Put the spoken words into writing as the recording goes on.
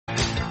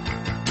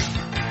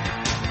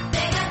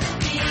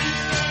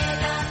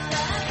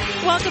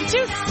Welcome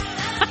to...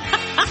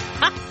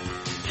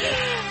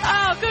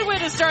 Oh, good way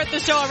to start the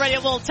show already. A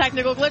little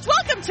technical glitch.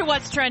 Welcome to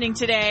What's Trending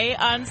Today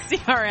on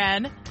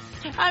CRN.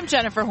 I'm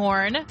Jennifer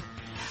Horn.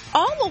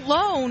 All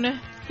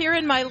alone here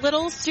in my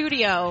little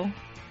studio,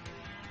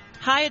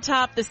 high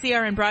atop the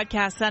CRN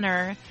Broadcast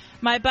Center.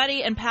 My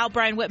buddy and pal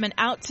Brian Whitman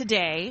out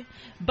today,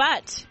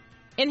 but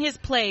in his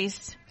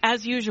place,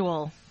 as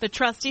usual, the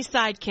trusty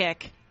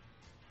sidekick,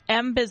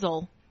 M.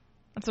 Bizzle.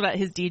 That's about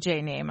his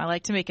DJ name. I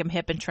like to make him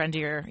hip and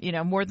trendier,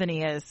 more than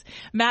he is.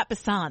 Matt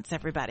Bissance,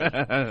 everybody.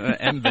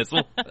 M.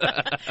 Bizzle.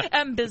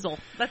 M. Bizzle.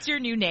 That's your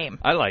new name.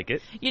 I like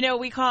it.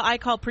 I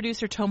call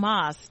producer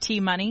Tomas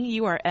T Money.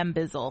 You are M.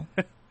 Bizzle.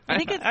 I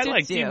think it suits I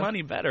like you. T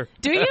Money better.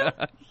 Do you?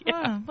 Yeah.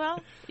 Oh, well,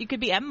 you could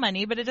be M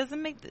Money, but it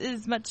doesn't make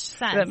as much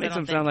sense. That makes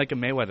him sound like a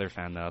Mayweather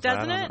fan, though.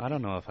 Doesn't it? I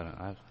don't know if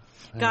I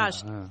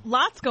Gosh,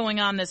 lots going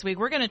on this week.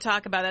 We're going to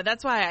talk about that.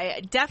 That's why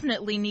I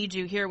definitely need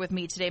you here with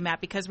me today,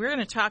 Matt, because we're going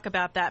to talk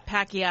about that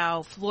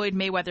Pacquiao-Floyd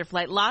Mayweather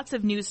fight. Lots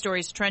of news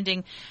stories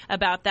trending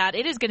about that.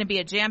 It is going to be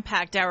a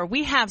jam-packed hour.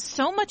 We have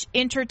so much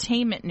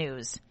entertainment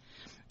news.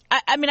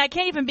 I mean, I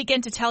can't even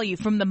begin to tell you,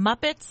 from the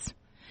Muppets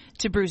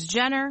to Bruce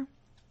Jenner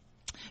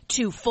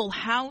to Full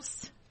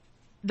House.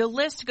 The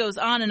list goes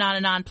on and on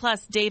and on,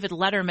 plus David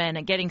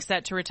Letterman getting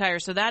set to retire.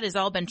 So that has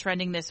all been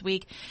trending this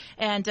week.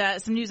 And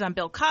some news on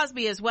Bill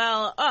Cosby as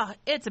well. Oh,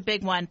 it's a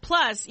big one.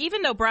 Plus,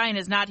 even though Brian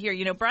is not here,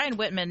 Brian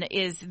Whitman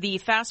is the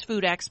fast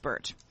food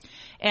expert.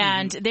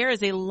 And there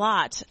is a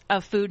lot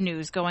of food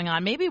news going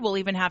on. Maybe we'll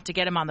even have to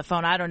get him on the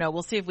phone. I don't know.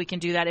 We'll see if we can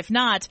do that. If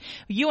not,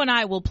 you and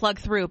I will plug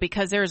through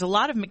because there's a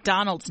lot of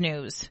McDonald's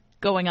news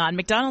going on.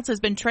 McDonald's has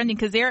been trending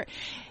because they're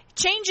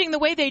changing the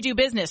way they do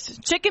business.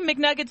 Chicken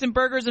McNuggets and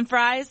burgers and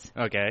fries.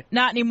 Okay.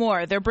 Not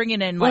anymore. They're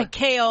bringing in like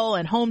kale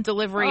and home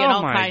delivery and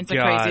all kinds of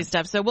crazy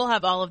stuff. So we'll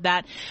have all of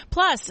that.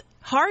 Plus,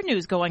 hard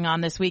news going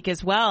on this week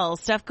as well.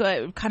 Stuff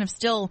kind of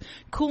still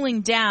cooling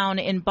down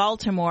in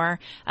Baltimore.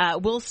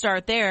 We'll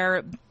start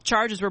there.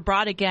 Charges were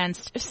brought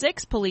against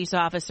 6 police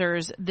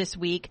officers this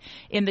week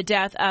in the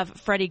death of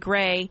Freddie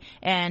Gray,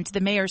 and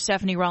the mayor,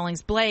 Stephanie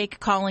Rawlings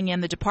Blake, calling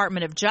in the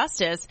Department of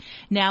Justice.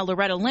 Now,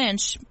 Loretta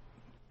Lynch,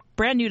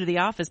 brand new to the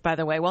office, by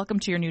the way. Welcome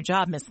to your new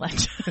job, Miss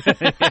Lynch.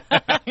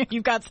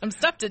 You've got some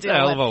stuff to do.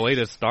 Hell of a way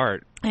to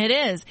start. It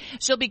is.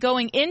 She'll be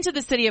going into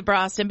the city of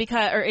Boston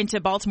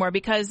into Baltimore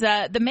because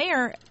the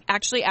mayor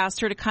actually asked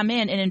her to come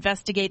in and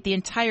investigate the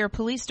entire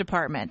police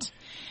department.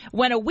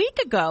 When a week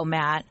ago,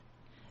 Matt,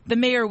 the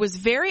mayor was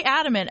very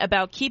adamant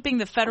about keeping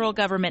the federal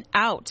government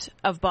out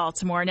of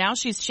Baltimore. Now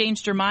she's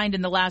changed her mind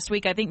in the last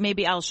week. I think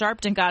maybe Al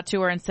Sharpton got to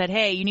her and said,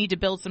 hey, you need to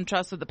build some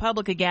trust with the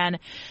public again.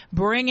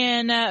 Bring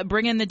in the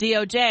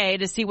DOJ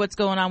to see what's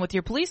going on with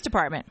your police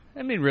department.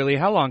 I mean, really,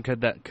 how long could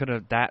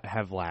that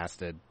have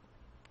lasted?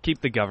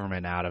 Keep the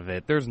government out of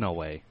it. There's no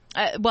way.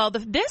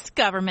 This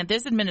government,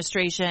 this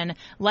administration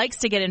likes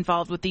to get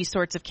involved with these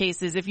sorts of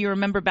cases. If you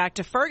remember back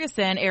to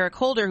Ferguson, Eric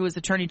Holder, who was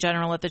Attorney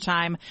General at the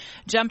time,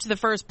 jumped to the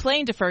first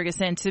plane to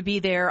Ferguson to be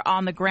there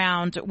on the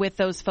ground with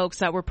those folks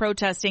that were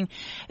protesting.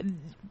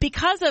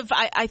 Because of,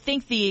 I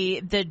think,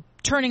 the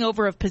turning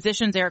over of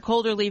positions, Eric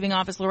Holder leaving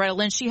office, Loretta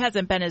Lynch, she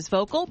hasn't been as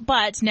vocal,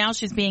 but now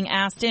she's being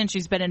asked in.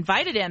 She's been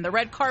invited in. The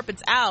red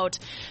carpet's out.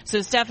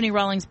 So Stephanie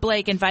Rawlings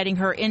Blake inviting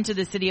her into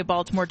the city of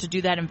Baltimore to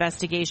do that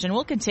investigation.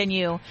 We'll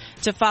continue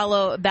to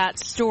follow that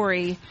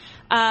story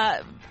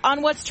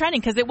on What's Trending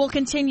because it will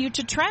continue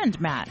to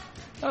trend, Matt.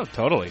 Oh,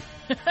 totally.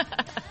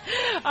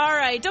 All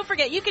right. Don't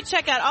forget, you can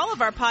check out all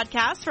of our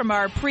podcasts from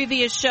our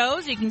previous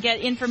shows. You can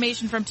get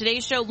information from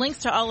today's show,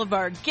 links to all of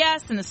our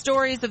guests and the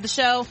stories of the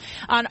show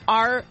on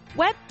our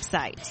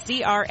website,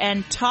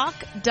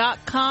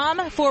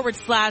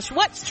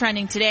 crntalk.com/what's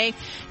trending today.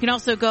 You can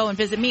also go and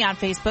visit me on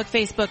Facebook,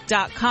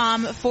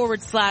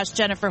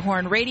 facebook.com/Jennifer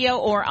Horn Radio,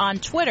 or on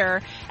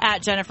Twitter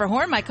at Jennifer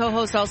Horn. My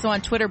co-host also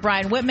on Twitter,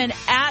 Brian Whitman,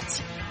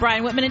 at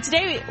Brian Whitman. And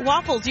today,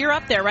 Waffles, you're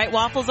up there, right?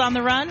 Waffles on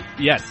the Run?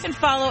 Yes. You can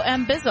follow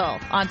M.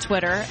 Bizzle on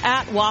Twitter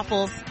at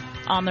Waffles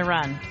on the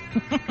Run.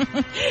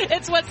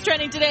 It's What's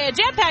Trending Today, a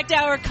jam-packed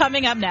hour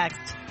coming up next.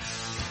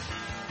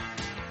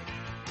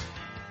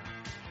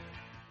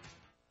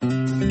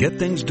 Get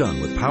things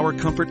done with power,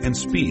 comfort, and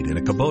speed in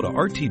a Kubota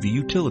RTV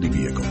utility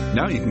vehicle.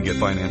 Now you can get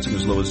financing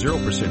as low as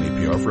 0%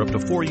 APR for up to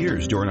 4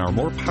 years during our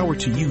More Power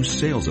to You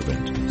sales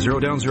event. 0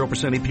 down,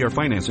 0% APR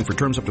financing for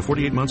terms up to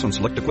 48 months on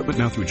select equipment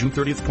now through June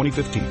 30th,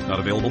 2015. Not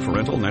available for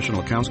rental,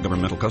 national accounts,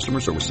 governmental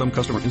customers, or with some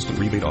customer instant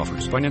rebate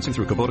offers. Financing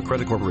through Kubota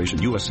Credit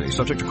Corporation, USA,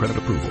 subject to credit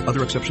approval.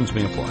 Other exceptions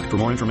may apply. For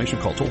more information,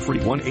 call toll-free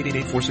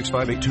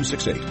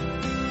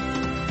 1-888-465-8268.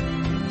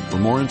 For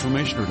more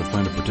information or to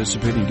find a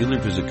participating dealer,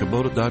 visit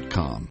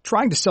Kubota.com.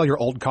 Trying to sell your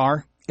old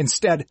car?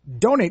 Instead,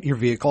 donate your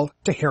vehicle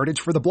to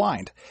Heritage for the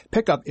Blind.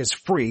 Pickup is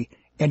free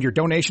and your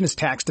donation is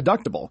tax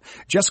deductible.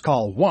 Just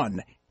call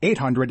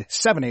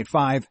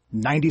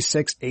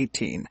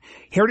 800-785-9618.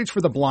 Heritage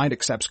for the Blind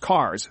accepts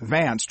cars,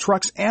 vans,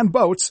 trucks, and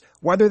boats,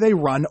 whether they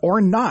run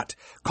or not.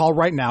 Call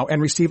right now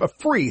and receive a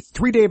free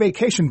 3-day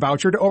vacation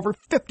voucher to over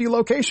 50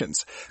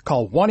 locations.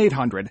 Call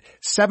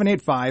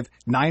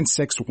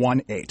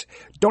 1-800-785-9618.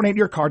 Donate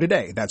your car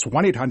today. That's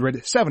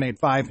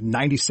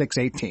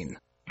 1-800-785-9618.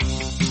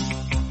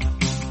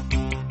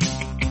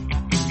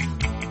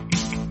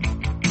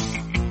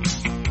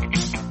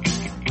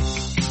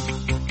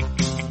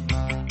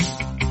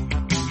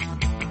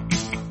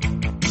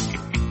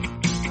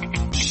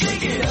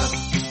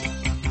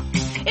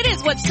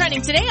 What's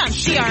trending today on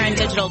CRN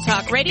Digital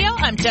Talk Radio.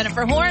 I'm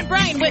Jennifer Horn.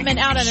 Brian Whitman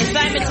out on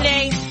assignment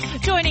today.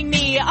 Joining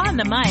me on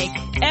the mic,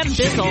 M.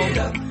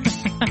 Bizzle.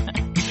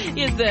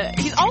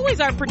 He's always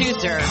our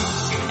producer.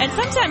 And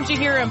sometimes you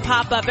hear him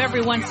pop up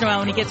every once in a while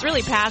when he gets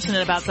really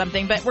passionate about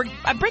something. But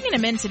I'm bringing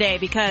him in today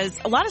because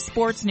a lot of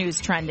sports news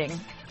trending.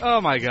 Oh,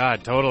 my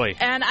God. Totally.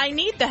 And I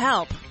need the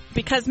help.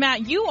 Because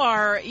Matt,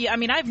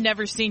 I've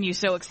never seen you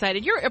so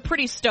excited. You're a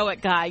pretty stoic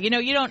guy. You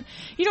don't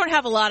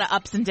have a lot of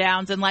ups and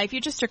downs in life.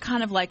 You just are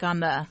kind of like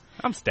I'm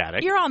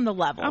static. You're on the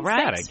level, I'm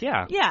right? Static,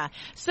 yeah. Yeah.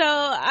 So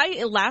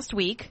last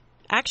week,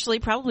 actually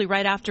probably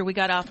right after we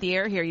got off the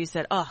air here, you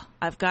said,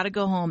 I've got to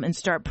go home and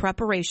start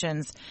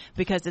preparations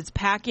because it's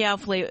Pacquiao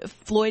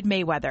Floyd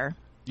Mayweather.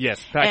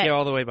 Yes, Pacquiao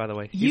all the way, by the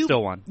way. He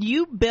still won.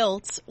 You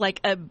built like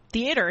a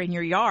theater in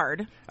your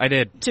yard. I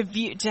did.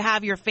 To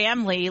have your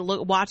family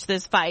watch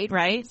this fight,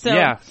 right? So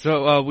yeah,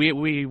 so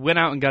we went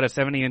out and got a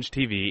 70-inch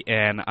TV,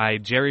 and I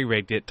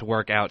jerry-rigged it to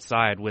work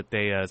outside with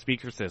a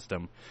speaker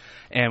system.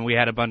 And we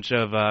had a bunch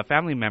of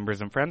family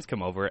members and friends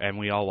come over, and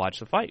we all watched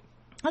the fight.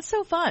 That's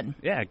so fun.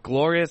 Yeah,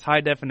 glorious,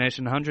 high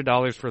definition,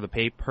 $100 for the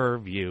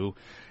pay-per-view.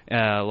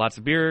 Lots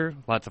of beer,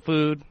 lots of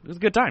food. It was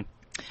a good time.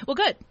 Well,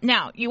 good.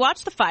 Now, you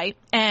watched the fight,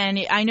 and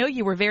I know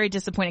you were very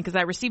disappointed because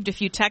I received a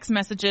few text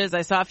messages.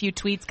 I saw a few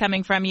tweets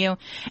coming from you.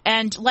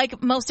 And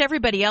like most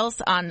everybody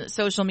else on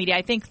social media,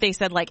 I think they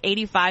said like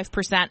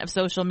 85% of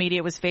social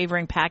media was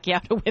favoring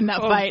Pacquiao to win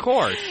that fight. Of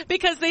course.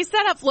 Because they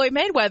set up Floyd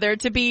Mayweather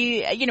to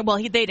be,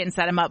 they didn't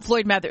set him up.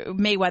 Floyd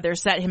Mayweather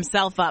set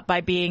himself up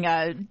by being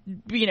a,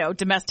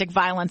 domestic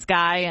violence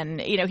guy. And,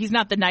 he's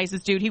not the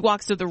nicest dude. He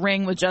walks to the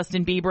ring with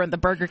Justin Bieber and the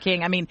Burger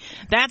King. I mean,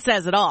 that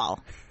says it all.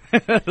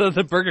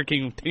 The Burger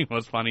King thing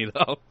was funny,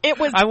 though. It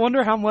was. I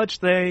wonder how much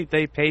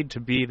they paid to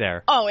be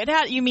there. Oh,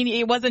 you mean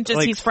it wasn't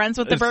just he's friends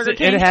with the Burger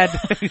King? It had,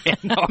 they're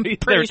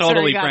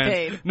totally sure friends.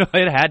 Paid. No,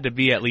 it had to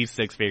be at least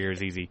 6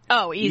 figures easy.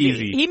 Oh,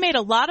 easy. He made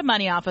a lot of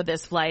money off of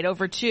this fight,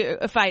 over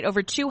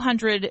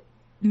 $200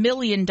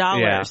 million,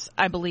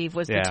 I believe,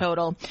 was the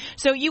total.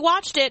 So you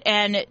watched it,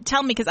 and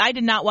tell me, because I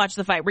did not watch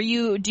the fight.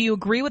 Do you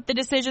agree with the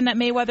decision that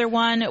Mayweather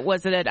won?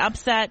 Was it an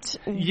upset?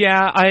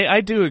 Yeah,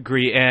 I do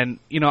agree. And,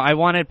 I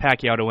wanted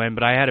Pacquiao to win,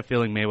 but I had a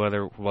feeling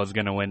Mayweather was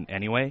going to win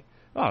anyway.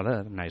 Oh,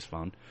 that's a nice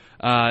phone.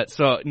 I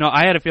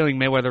had a feeling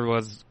Mayweather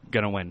was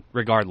going to win,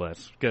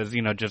 regardless. Because,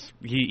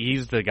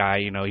 he's the guy,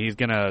 he's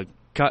going to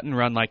cut and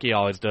run like he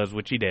always does,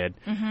 which he did.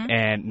 Mm-hmm.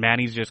 And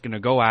Manny's just going to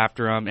go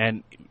after him.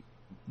 And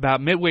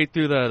about midway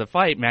through the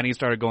fight, Manny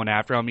started going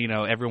after him.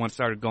 Everyone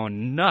started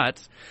going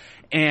nuts,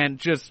 and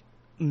just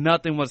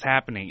nothing was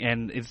happening.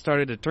 And it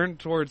started to turn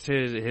towards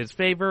his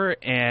favor,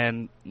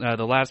 and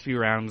the last few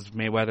rounds,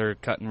 Mayweather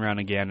cut and run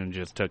again and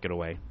just took it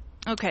away.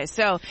 Okay,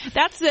 so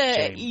that's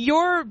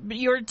your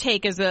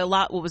take is a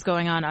lot what was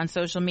going on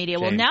social media.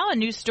 Shame. Well, now a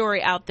new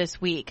story out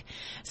this week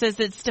says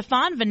that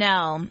Stefan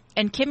Vanel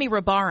and Kimi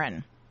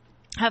Rabarin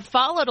have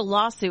followed a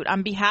lawsuit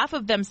on behalf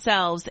of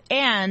themselves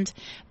and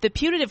the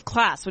putative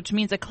class, which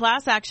means a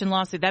class action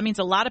lawsuit. That means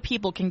a lot of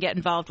people can get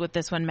involved with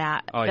this one,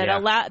 Matt.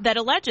 That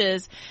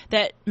alleges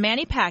that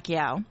Manny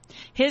Pacquiao,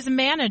 his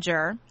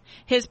manager,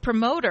 his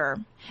promoter,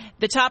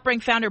 the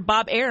top-ranked founder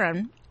Bob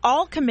Arum,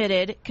 all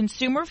committed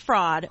consumer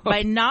fraud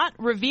by not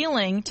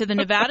revealing to the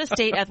Nevada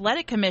State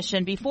Athletic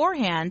Commission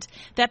beforehand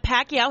that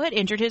Pacquiao had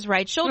injured his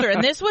right shoulder.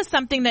 And this was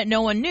something that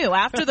no one knew.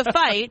 After the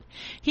fight,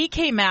 he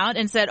came out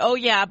and said, oh,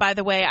 yeah, by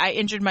the way, I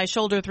injured my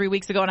shoulder 3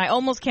 weeks ago, and I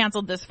almost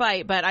canceled this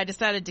fight, but I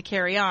decided to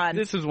carry on.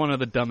 This is one of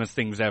the dumbest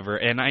things ever.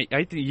 And I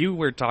think you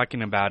were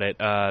talking about it,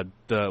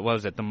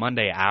 the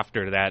Monday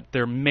after that.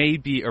 There may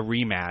be a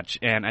rematch,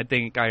 and I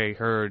think I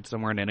heard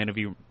somewhere in an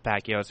interview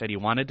Pacquiao said he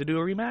wanted to do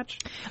a rematch.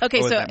 Okay,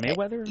 or was so that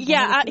Mayweather?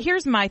 Yeah,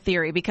 here's my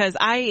theory, because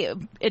I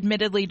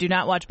admittedly do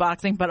not watch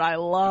boxing, but I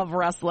love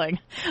wrestling.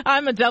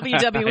 I'm a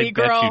WWE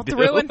girl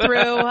through and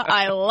through.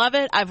 I love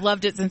it. I've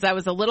loved it since I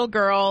was a little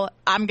girl.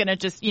 I'm going to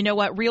just,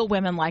 real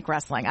women like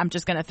wrestling. I'm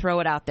just going to throw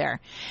it out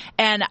there.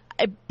 And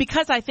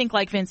because I think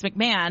like Vince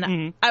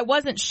McMahon, I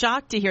wasn't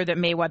shocked to hear that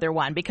Mayweather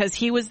won because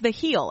he was the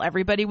heel.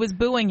 Everybody was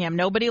booing him.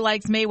 Nobody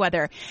likes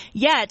Mayweather.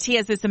 Yet he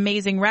has this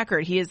amazing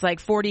record. He has like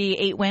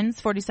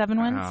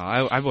 47 wins. No,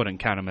 I wouldn't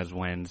count him as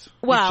wins.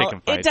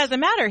 Well, it doesn't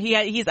matter.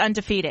 He's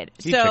undefeated.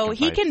 So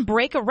he can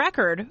break a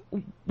record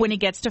when he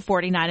gets to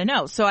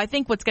 49-0. So I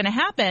think what's going to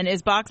happen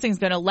is boxing's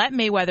going to let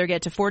Mayweather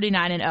get to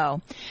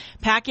 49-0.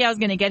 Pacquiao's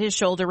going to get his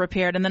shoulder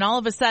repaired, and then all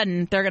of a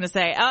sudden they're going to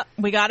say, "Oh,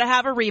 we got to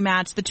have a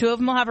rematch." The two of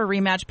them will have a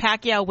rematch.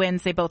 Pacquiao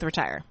wins. They both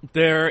retire.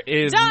 There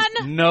is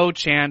no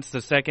chance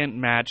the second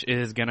match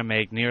is going to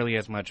make nearly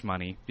as much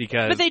money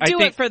because but they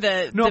do it for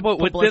the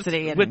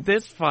publicity. With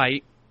this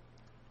fight,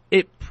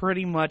 it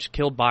pretty much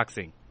killed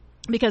boxing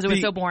because it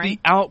was so boring. The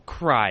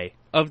outcry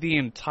of the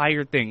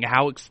entire thing,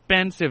 how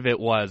expensive it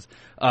was,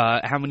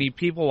 how many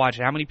people watched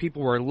it, how many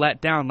people were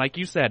let down. Like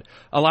you said,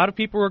 a lot of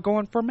people were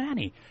going for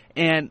Manny.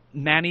 And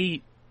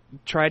Manny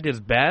tried his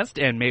best,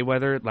 and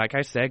Mayweather, like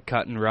I said,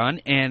 cut and run.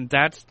 And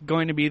that's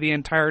going to be the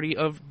entirety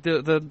of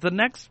the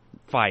next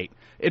fight.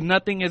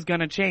 Nothing is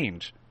going to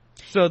change.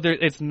 So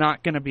it's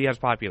not going to be as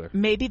popular.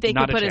 Maybe they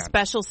could put a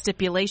special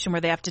stipulation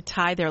where they have to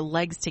tie their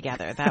legs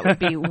together. That would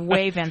be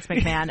way Vince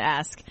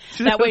McMahon-esque.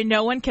 That way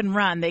no one can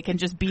run. They can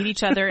just beat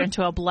each other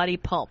into a bloody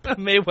pulp.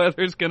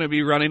 Mayweather's going to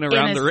be running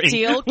around the ring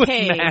steel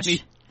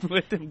cage.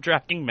 With him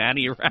dragging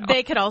Manny around.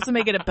 They could also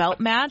make it a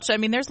belt match. I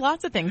mean, there's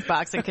lots of things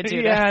boxing could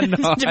do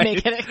to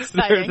make it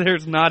exciting.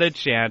 There's not a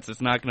chance. It's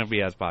not going to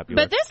be as popular.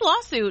 But this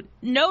lawsuit,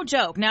 no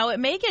joke. Now,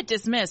 it may get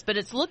dismissed, but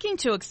it's looking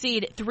to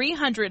exceed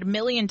 $300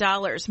 million,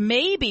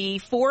 maybe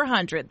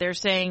 $400, they're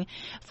saying,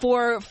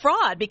 for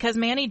fraud because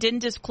Manny didn't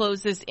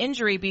disclose this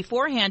injury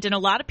beforehand, and a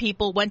lot of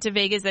people went to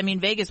Vegas. I mean,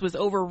 Vegas was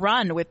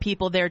overrun with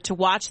people there to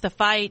watch the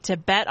fight, to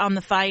bet on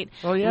the fight.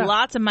 Oh, yeah.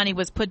 Lots of money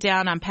was put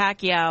down on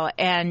Pacquiao,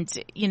 and,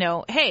 you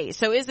know, hey,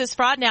 so is this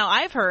fraud? Now,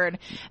 I've heard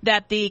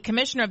that the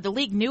commissioner of the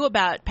league knew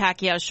about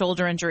Pacquiao's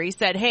shoulder injury,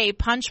 said, "Hey,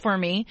 punch for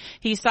me."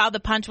 He saw the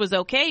punch was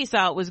okay. He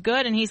saw it was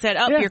good, and he said,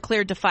 you're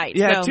cleared to fight.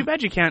 Yeah, so, too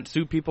bad you can't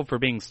sue people for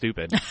being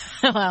stupid.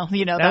 Well,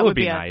 you know, that would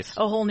be nice.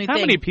 A whole new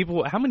thing.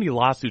 How many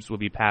lawsuits will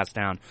be passed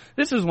down?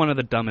 This is one of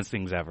the dumbest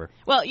things ever.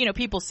 Well, you know,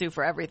 people sue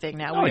for everything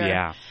now.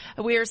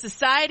 We are a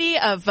society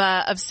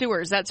of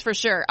suers, that's for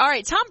sure. All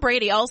right, Tom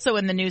Brady also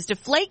in the news.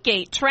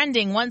 Deflategate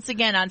trending once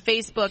again on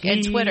Facebook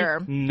and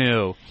Twitter.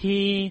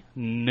 He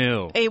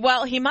knew.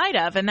 Well, he might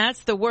have, and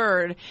that's the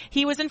word.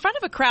 He was in front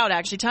of a crowd,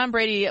 actually. Tom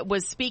Brady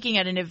was speaking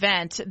at an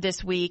event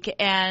this week,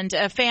 and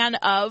a fan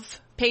of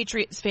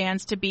Patriots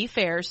fans, to be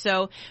fair.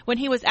 So when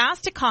he was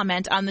asked to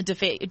comment on the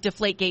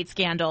Deflategate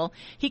scandal,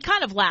 he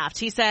kind of laughed.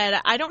 He said,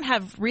 "I don't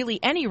have really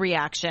any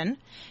reaction."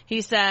 He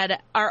said,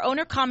 "Our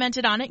owner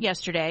commented on it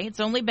yesterday. It's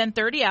only been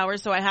 30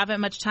 hours, so I haven't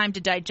much time to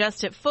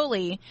digest it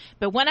fully.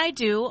 But when I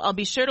do, I'll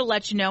be sure to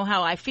let you know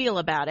how I feel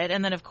about it."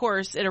 And then, of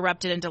course, it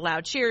erupted into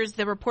loud cheers.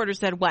 The reporter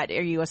said, "What,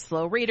 are you a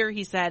slow reader?"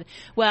 He said,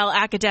 "Well,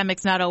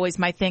 academics not always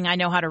my thing. I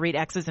know how to read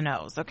X's and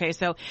O's." Okay,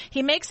 so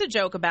he makes a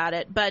joke about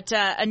it. But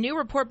a new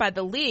report by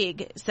the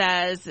league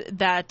says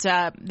that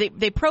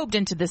they probed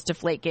into this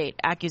Deflategate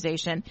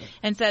accusation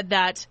and said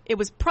that it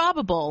was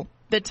probable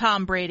that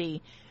Tom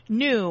Brady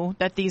knew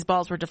that these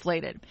balls were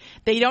deflated.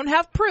 They don't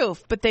have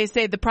proof, but they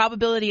say the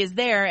probability is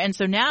there. And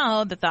so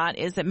now the thought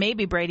is that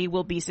maybe Brady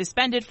will be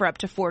suspended for up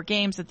to 4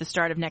 games at the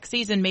start of next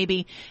season.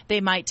 Maybe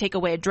they might take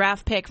away a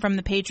draft pick from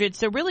the Patriots.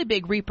 So really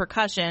big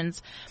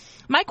repercussions.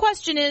 My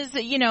question is,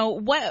 you know,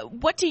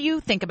 what do you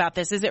think about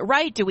this? Is it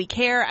right? Do we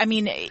care? I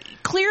mean,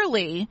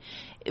 clearly,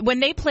 when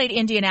they played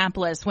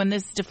Indianapolis, when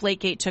this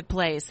Deflategate took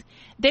place,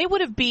 they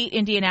would have beat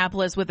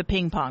Indianapolis with a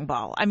ping pong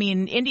ball. I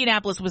mean,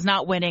 Indianapolis was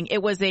not winning.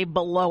 It was a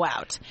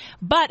blowout.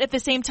 But at the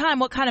same time,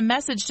 what kind of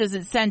message does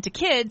it send to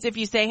kids if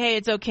you say, hey,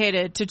 it's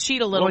okay to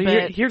cheat a little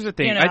bit? Here's the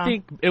thing. You know? I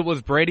think it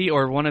was Brady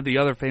or one of the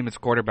other famous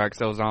quarterbacks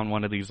that was on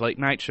one of these late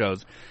night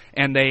shows,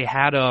 and they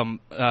had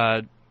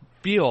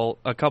feel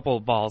a couple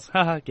of balls,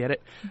 get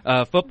it,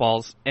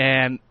 footballs,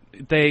 and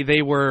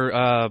they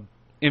were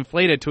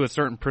inflated to a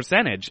certain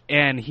percentage,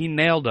 and he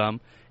nailed them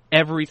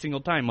every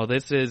single time. Well,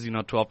 this is,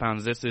 12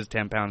 pounds, this is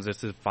 10 pounds,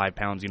 this is 5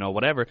 pounds,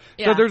 whatever.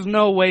 Yeah. So there's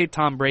no way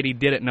Tom Brady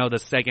didn't know the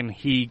second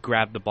he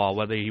grabbed the ball,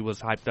 whether he was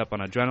hyped up on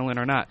adrenaline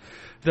or not.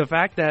 The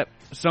fact that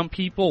some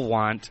people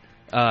want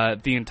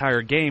the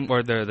entire game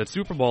or the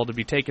Super Bowl to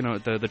be taken,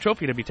 the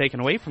trophy to be taken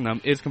away from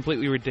them is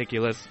completely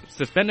ridiculous.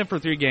 Suspend him for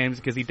 3 games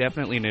because he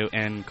definitely knew,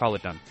 and call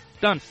it done.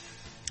 Done.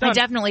 I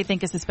definitely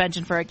think a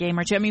suspension for a game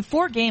or 2. I mean,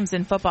 4 games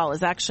in football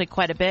is actually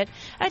quite a bit.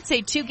 I'd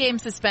say 2-game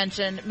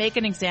suspension, make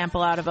an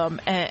example out of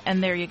them,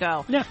 and there you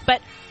go. Yeah.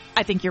 But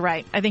I think you're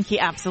right. I think he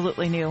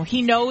absolutely knew.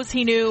 He knows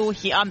he knew.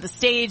 He on the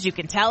stage, you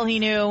can tell he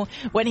knew.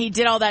 When he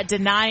did all that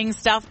denying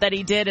stuff that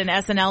he did and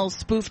SNL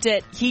spoofed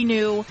it, he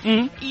knew.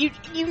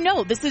 Mm-hmm. You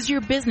know, this is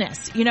your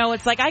business.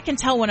 It's like I can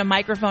tell when a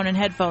microphone and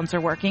headphones are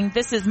working.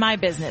 This is my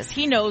business.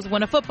 He knows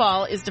when a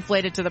football is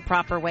deflated to the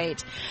proper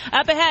weight.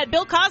 Up ahead,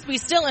 Bill Cosby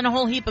still in a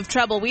whole heap of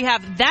trouble. We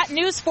have that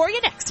news for you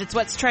next. It's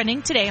what's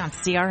trending today on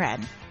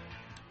CRN.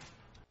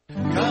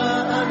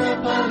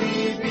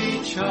 Kaanapali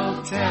Beach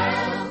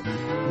Hotel,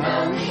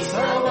 Maui's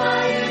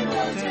Hawaiian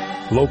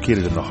Hotel.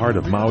 Located in the heart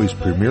of Maui's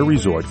premier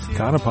resort,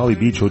 Ka'anapali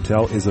Beach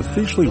Hotel is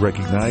officially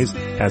recognized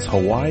as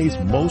Hawaii's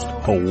most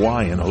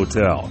Hawaiian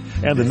hotel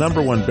and the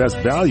 #1 best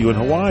value in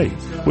Hawaii.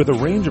 With a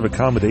range of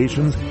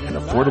accommodations and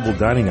affordable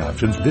dining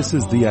options, this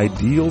is the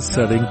ideal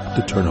setting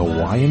to turn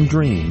Hawaiian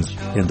dreams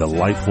into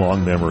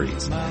lifelong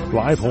memories.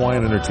 Live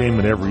Hawaiian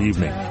entertainment every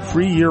evening,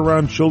 free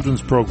year-round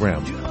children's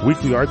programs,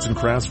 weekly arts and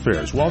crafts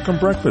fairs, welcome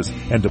breakfast,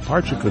 and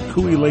departure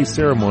kukui lei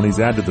ceremonies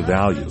add to the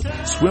value.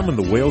 Swim in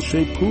the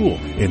whale-shaped pool.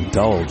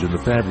 Indulge in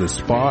the fabulous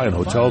spa and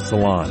hotel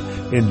salon.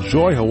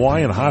 Enjoy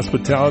Hawaiian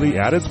hospitality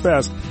at its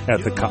best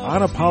at the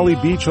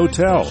Ka'anapali Beach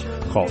Hotel.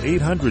 Call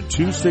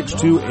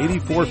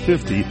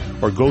 800-262-8450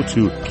 or go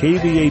to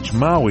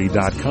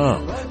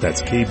kbhmaui.com.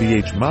 That's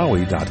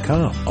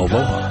kbhmaui.com.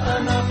 Aloha.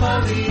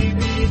 Ka'anapali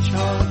Beach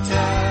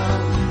Hotel,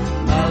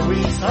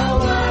 Maui's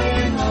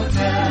Hawaiian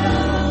Hotel.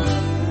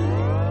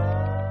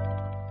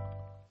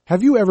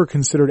 Have you ever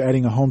considered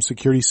adding a home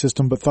security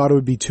system but thought it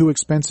would be too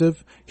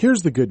expensive?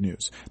 Here's the good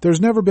news.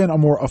 There's never been a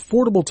more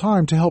affordable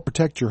time to help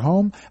protect your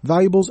home,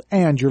 valuables,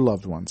 and your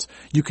loved ones.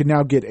 You can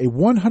now get a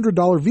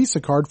 $100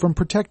 Visa card from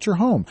Protect Your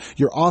Home,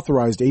 your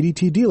authorized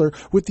ADT dealer,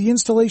 with the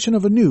installation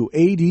of a new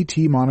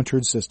ADT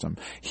monitored system.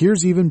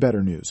 Here's even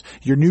better news.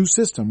 Your new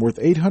system, worth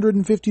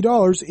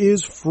 $850,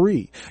 is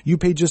free. You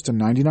pay just a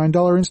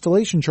 $99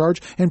 installation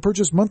charge and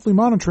purchase monthly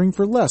monitoring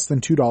for less than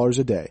 $2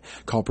 a day.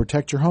 Call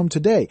Protect Your Home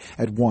today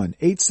at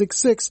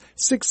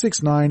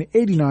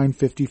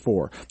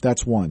 1-866-669-8954.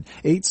 That's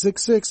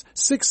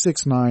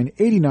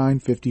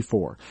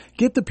 1-866-669-8954.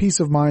 Get the peace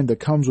of mind that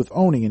comes with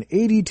owning an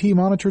ADT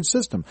monitored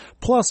system,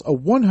 plus a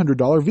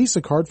 $100 Visa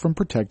card from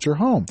Protect Your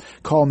Home.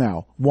 Call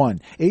now,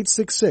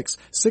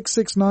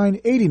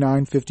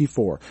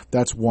 1-866-669-8954.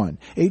 That's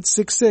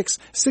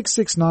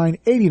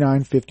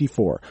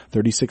 1-866-669-8954.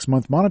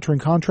 36-month monitoring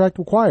contract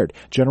required.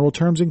 General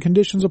terms and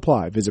conditions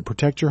apply. Visit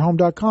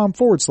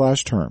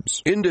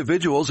protectyourhome.com/terms.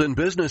 Individuals and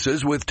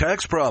businesses with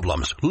tax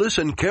problems,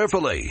 listen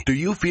carefully. Do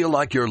you feel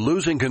like you're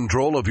losing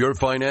control of your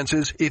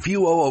finances? If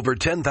you owe over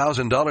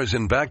 $10,000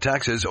 in back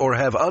taxes or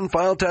have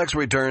unfiled tax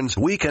returns,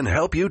 we can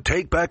help you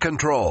take back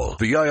control.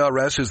 The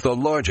IRS is the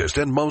largest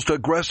and most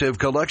aggressive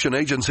collection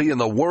agency in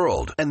the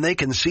world, and they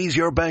can seize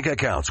your bank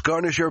accounts,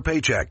 garnish your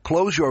paycheck,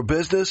 close your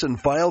business, and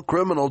file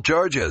criminal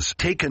charges.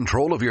 Take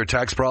control of your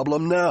tax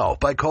problem now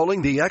by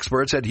calling the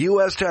experts at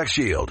U.S. Tax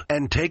Shield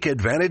and take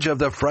advantage of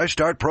the Fresh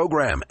Start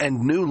program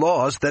and new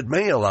laws that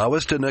may allow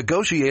us to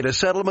negotiate a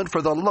settlement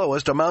for the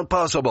lowest amount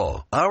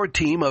possible. Our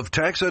team of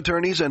tax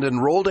attorneys and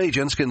enrolled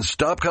agents can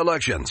stop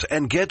collections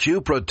and get you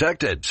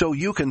protected so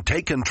you can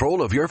take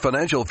control of your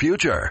financial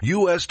future.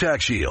 U.S.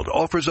 Tax Shield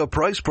offers a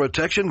price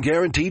protection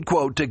guaranteed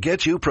quote to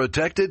get you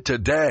protected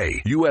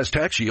today. U.S.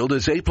 Tax Shield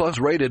is A+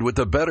 rated with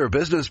the Better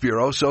Business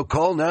Bureau, so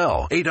call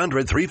now.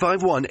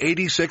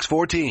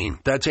 800-351-8614.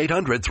 That's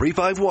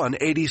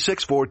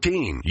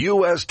 800-351-8614.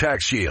 U.S.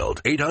 Tax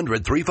Shield.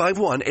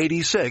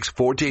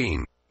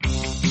 800-351-8614.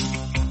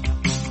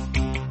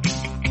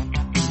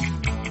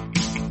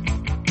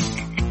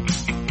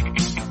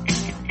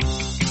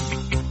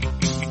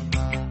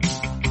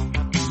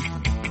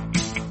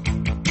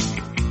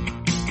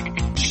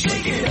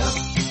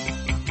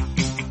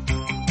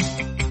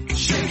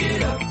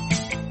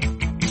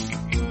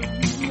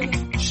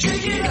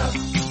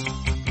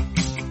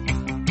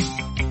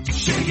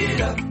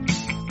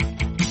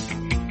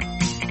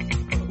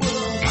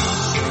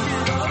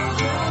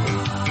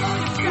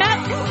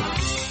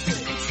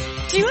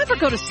 Do you ever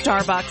go to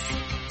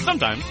Starbucks?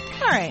 Sometimes.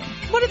 All right.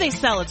 What do they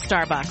sell at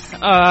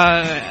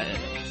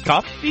Starbucks?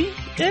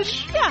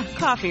 Coffee-ish? Yeah,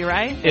 coffee,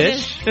 right?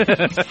 Ish.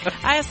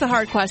 I ask the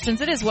hard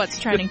questions. It is what's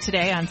trending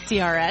today on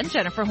CRN.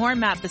 Jennifer Horn,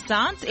 Matt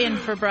Besant, in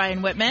for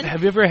Brian Whitman.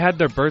 Have you ever had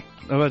their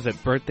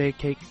birthday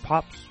cake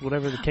pops?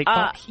 Whatever the cake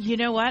pops? You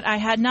know what? I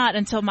had not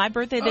until my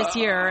birthday this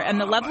year, and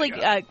the lovely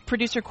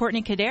producer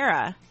Courtney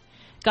Cadera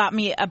got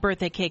me a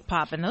birthday cake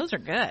pop, and those are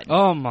good.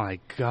 Oh, my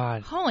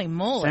God. Holy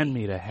moly. Send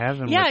me to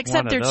heaven. Yeah, with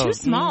except one they're of those.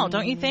 too small,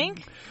 don't you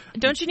think?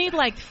 Don't you need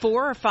like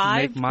 4 or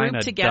 5 Make mine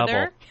grouped a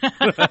together?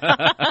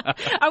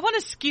 I want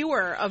a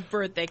skewer of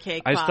birthday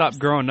cake pops. I stopped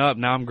growing up.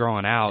 Now I'm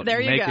growing out. There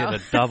you Make go.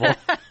 it a double.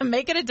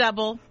 Make it a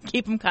double.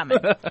 Keep them coming.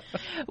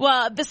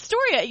 Well, the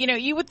story,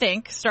 you would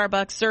think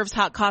Starbucks serves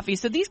hot coffee.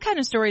 So these kind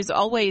of stories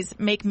always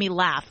make me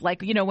laugh.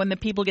 Like, when the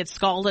people get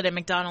scalded at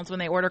McDonald's when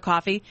they order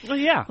coffee. Well,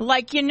 yeah.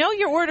 Like,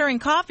 you're ordering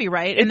coffee,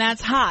 right? And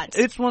that's hot.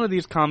 It's one of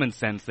these common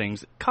sense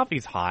things.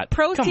 Coffee's hot.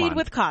 Proceed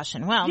with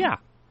caution. Well, yeah.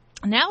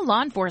 Now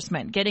law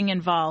enforcement getting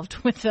involved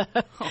with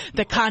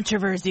the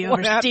controversy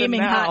over What steaming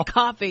happened now? hot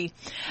coffee.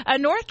 A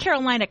North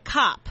Carolina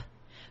cop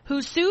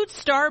who sued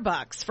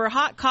Starbucks for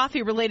hot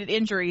coffee-related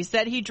injuries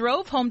said he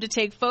drove home to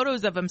take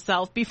photos of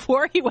himself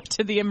before he went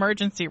to the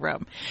emergency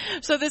room.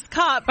 So this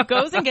cop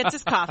goes and gets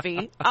his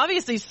coffee,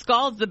 obviously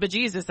scalds the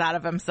bejesus out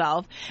of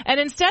himself, and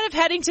instead of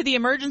heading to the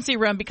emergency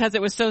room because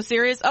it was so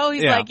serious,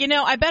 he's like,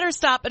 I better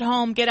stop at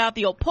home, get out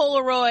the old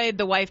Polaroid.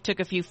 The wife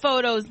took a few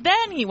photos.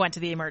 Then he went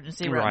to the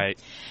emergency room. Right.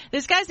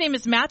 This guy's name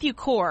is Matthew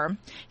Core.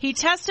 He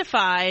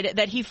testified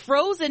that he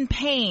froze in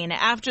pain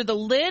after the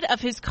lid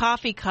of his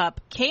coffee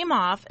cup came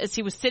off as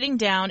he was sitting sitting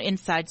down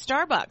inside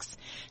Starbucks,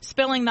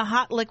 spilling the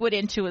hot liquid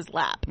into his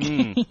lap.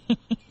 Oops.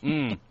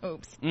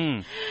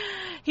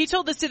 He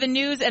told this to the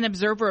News and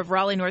Observer of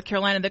Raleigh, North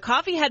Carolina. The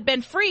coffee had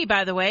been free,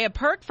 by the way, a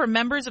perk for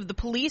members of the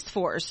police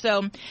force.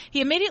 So he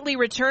immediately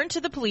returned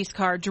to the police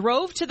car,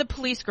 drove to the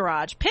police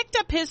garage, picked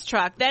up his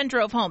truck, then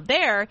drove home.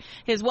 There,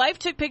 his wife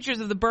took pictures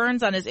of the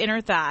burns on his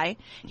inner thigh.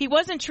 He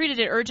wasn't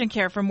treated at urgent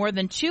care for more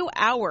than 2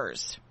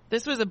 hours.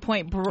 This was a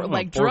point,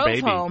 drove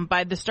baby. home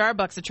by the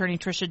Starbucks attorney,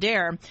 Tricia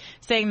Dare,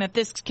 saying that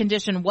this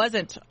condition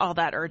wasn't all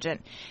that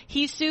urgent.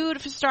 He sued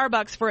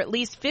Starbucks for at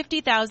least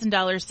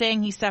 $50,000,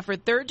 saying he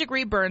suffered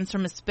third-degree burns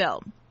from a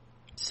spill.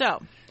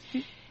 So,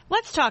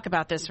 let's talk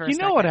about this for a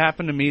second. You know what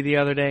happened to me the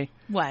other day?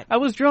 What? I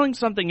was drilling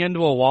something into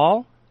a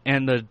wall,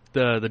 and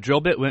the drill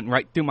bit went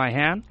right through my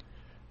hand.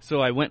 So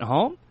I went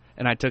home,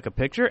 and I took a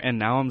picture, and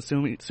now I'm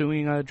suing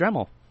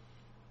Dremel.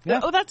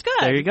 Yeah. Oh, that's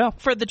good. There you go.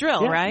 For the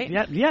drill, right?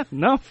 Yeah.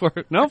 No, for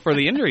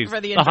the injuries. For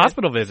the A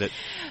hospital visit.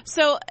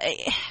 So,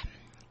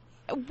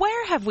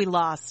 where have we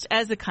lost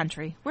as a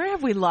country? Where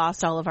have we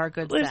lost all of our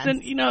good sense?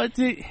 Listen, you know,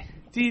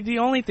 the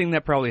only thing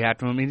that probably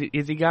happened to him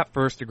is he got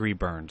first-degree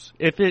burns.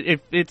 If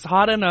it's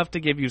hot enough to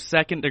give you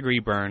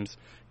second-degree burns,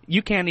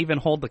 you can't even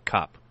hold the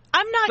cup.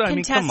 I'm not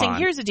contesting. come on.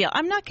 Here's the deal.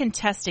 I'm not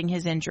contesting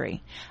his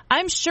injury.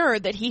 I'm sure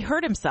that he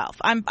hurt himself.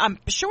 I'm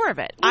sure of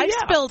it. Well, I've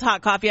yeah. spilled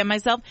hot coffee on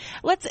myself.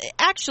 Let's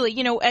actually,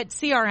 you know, at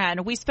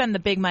CRN, we spend the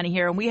big money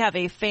here, and we have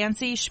a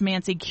fancy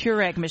schmancy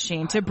Keurig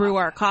machine to brew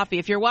our coffee.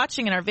 If you're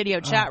watching in our video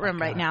chat room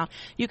right now,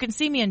 you can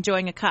see me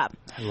enjoying a cup.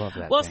 I love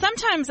that. Well, thing.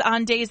 sometimes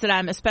on days that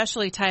I'm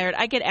especially tired,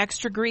 I get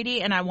extra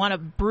greedy and I want to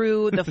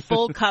brew the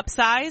full cup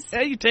size.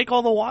 Yeah, you take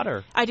all the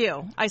water. I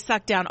do. I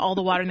suck down all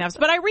the water in the office,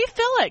 but I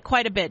refill it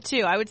quite a bit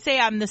too. I would say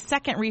I'm the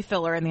second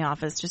refiller in the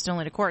office, just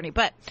only to Courtney.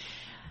 But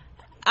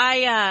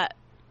I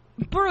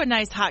brew a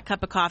nice hot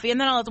cup of coffee, and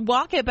then I'll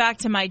walk it back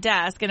to my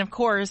desk, and of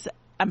course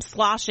I'm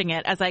sloshing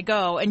it as I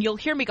go, and you'll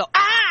hear me go,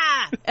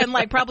 ah! And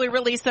like probably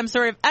release some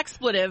sort of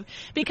expletive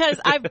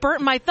because I've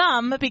burnt my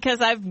thumb because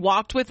I've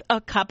walked with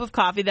a cup of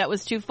coffee that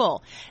was too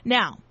full.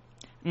 Now,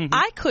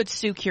 I could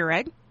sue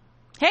Keurig.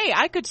 Hey,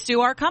 I could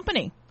sue our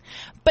company.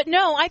 But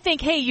no, I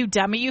think, hey, you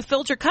dummy, you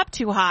filled your cup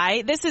too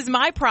high. This is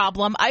my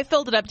problem. I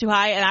filled it up too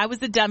high, and I was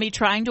the dummy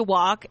trying to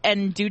walk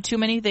and do too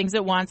many things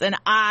at once, and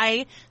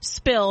I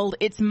spilled.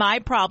 It's my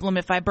problem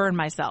if I burn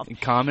myself.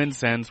 Common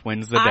sense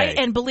wins the day.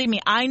 And believe me,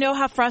 I know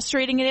how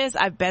frustrating it is.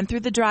 I've been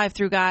through the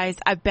drive-thru, guys.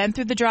 I've been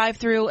through the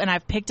drive-thru, and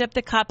I've picked up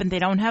the cup, and they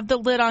don't have the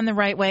lid on the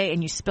right way,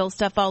 and you spill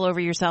stuff all over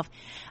yourself.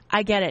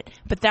 I get it.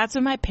 But that's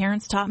what my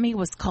parents taught me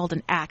was called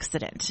an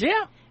accident.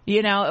 Yeah.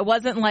 You know, it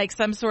wasn't like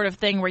some sort of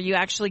thing where you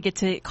actually get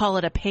to call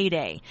it a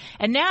payday.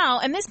 And now,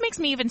 and this makes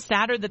me even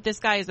sadder that this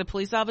guy is a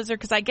police officer,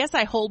 because I guess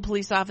I hold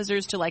police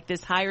officers to like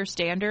this higher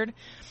standard.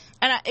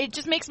 And it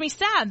just makes me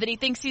sad that he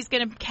thinks he's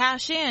going to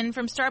cash in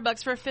from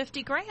Starbucks for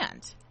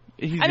 $50,000.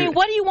 I mean,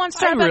 what do you want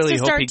Starbucks to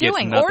start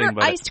doing? Order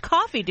iced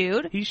coffee,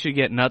 dude. He should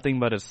get nothing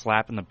but a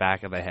slap in the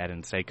back of the head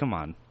and say, come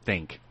on,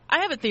 think. I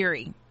have a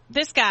theory.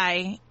 This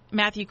guy,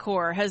 Matthew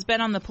Corr, has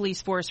been on the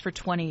police force for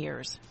 20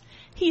 years.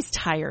 He's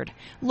tired.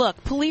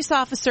 Look, police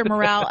officer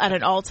morale at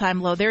an all-time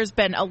low. There's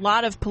been a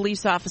lot of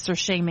police officer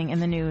shaming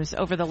in the news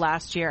over the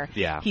last year.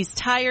 Yeah. He's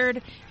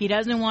tired. He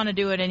doesn't want to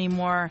do it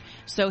anymore.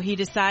 So he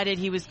decided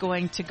he was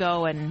going to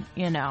go and,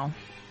 you know,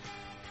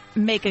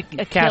 make a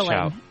killing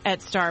out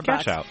at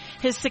Starbucks. Cash out.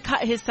 His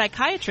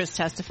psychiatrist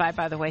testified,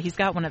 by the way. He's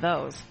got one of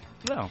those.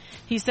 No.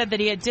 He said that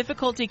he had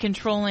difficulty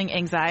controlling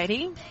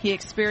anxiety. He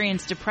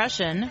experienced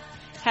depression,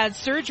 had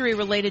surgery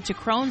related to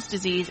Crohn's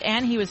disease,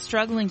 and he was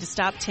struggling to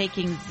stop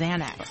taking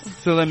Xanax.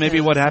 So then maybe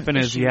There's what some happened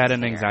is he had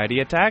an issues anxiety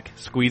attack,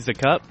 squeezed the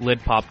cup,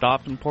 lid popped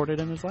off, and poured it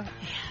in his lap.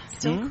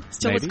 Still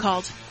maybe. it's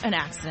called an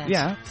accident.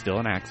 Yeah, still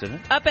an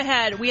accident. Up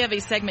ahead, we have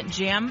a segment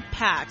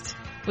jam-packed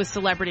with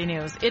celebrity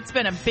news. It's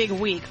been a big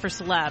week for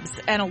celebs,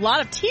 and a lot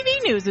of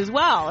TV news as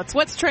well. It's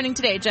What's Trending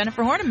Today.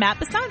 Jennifer Horn and Matt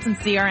Bassons on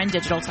CRN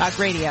Digital Talk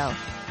Radio.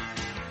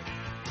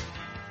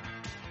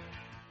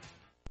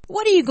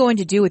 What are you going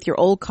to do with your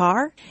old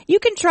car? You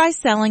can try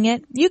selling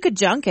it, you could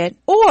junk it,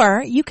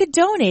 or you could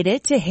donate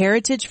it to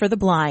Heritage for the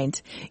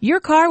Blind. Your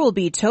car will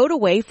be towed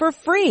away for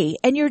free,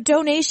 and your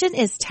donation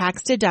is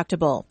tax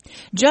deductible.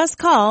 Just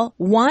call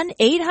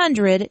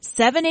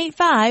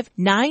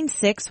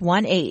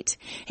 1-800-785-9618.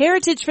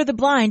 Heritage for the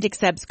Blind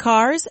accepts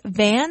cars,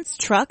 vans,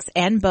 trucks,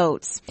 and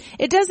boats.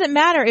 It doesn't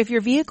matter if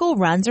your vehicle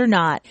runs or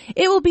not.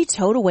 It will be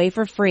towed away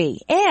for free,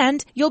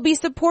 and you'll be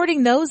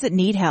supporting those that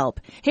need help.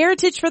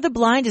 Heritage for the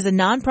Blind is a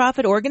nonprofit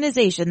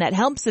organization that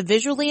helps the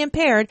visually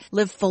impaired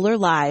live fuller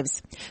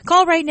lives.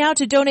 Call right now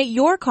to donate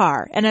your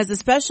car, and as a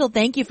special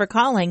thank you for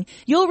calling,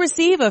 you'll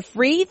receive a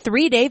free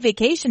 3-day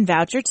vacation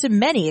voucher to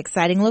many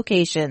exciting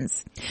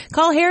locations.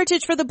 Call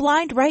Heritage for the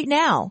Blind right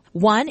now,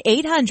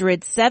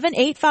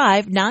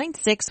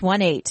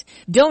 1-800-785-9618.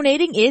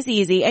 Donating is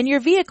easy, and your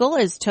vehicle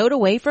is towed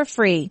away for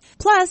free.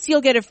 Plus,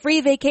 you'll get a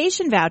free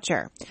vacation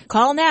voucher.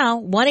 Call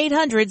now,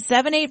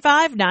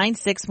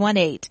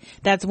 1-800-785-9618.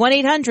 That's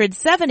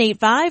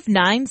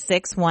 1-800-785-9618.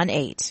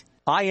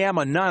 I am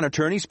a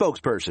non-attorney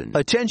spokesperson.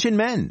 Attention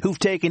men who've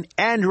taken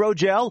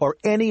Androgel or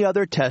any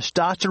other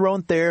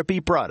testosterone therapy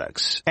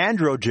products.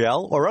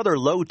 Androgel or other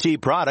low-T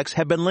products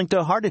have been linked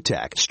to heart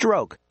attack,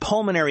 stroke,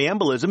 pulmonary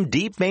embolism,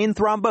 deep vein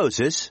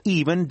thrombosis,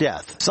 even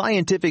death.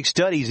 Scientific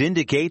studies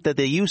indicate that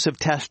the use of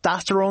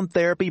testosterone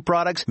therapy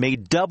products may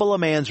double a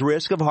man's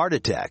risk of heart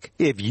attack.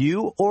 If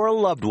you or a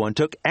loved one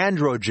took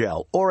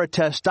Androgel or a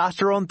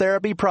testosterone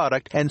therapy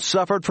product and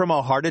suffered from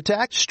a heart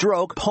attack,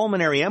 stroke,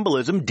 pulmonary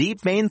embolism,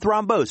 deep vein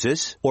thrombosis,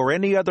 or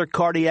any other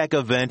cardiac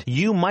event,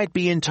 you might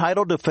be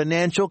entitled to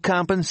financial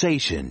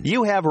compensation.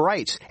 You have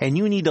rights, and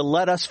you need to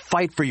let us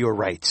fight for your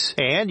rights.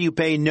 And you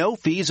pay no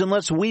fees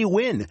unless we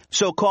win.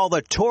 So call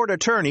the tort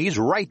attorneys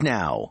right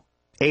now.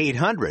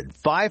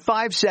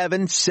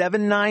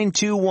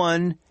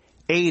 800-557-7921.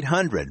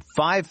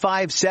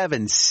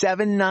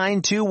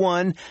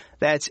 800-557-7921.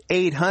 That's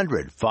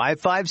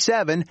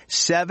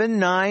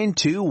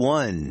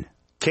 800-557-7921.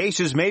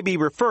 Cases may be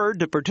referred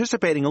to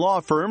participating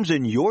law firms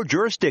in your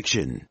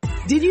jurisdiction.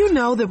 Did you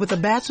know that with a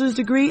bachelor's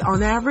degree,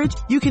 on average,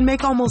 you can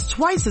make almost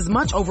twice as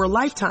much over a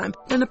lifetime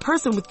than a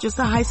person with just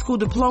a high school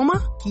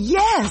diploma?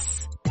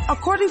 Yes!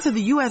 According to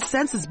the U.S.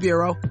 Census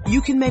Bureau,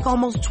 you can make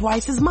almost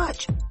twice as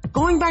much.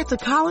 Going back to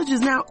college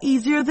is now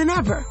easier than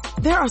ever.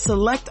 There are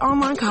select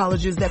online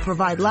colleges that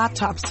provide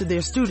laptops to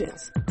their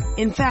students.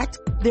 In fact,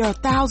 there are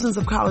thousands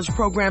of college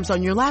programs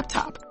on your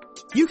laptop.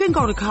 You can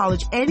go to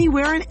college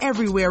anywhere and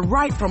everywhere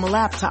right from a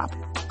laptop.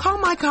 Call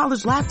My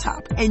College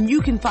Laptop and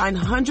you can find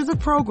hundreds of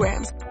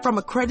programs from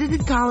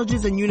accredited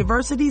colleges and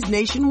universities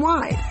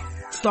nationwide.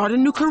 Start a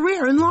new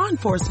career in law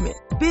enforcement,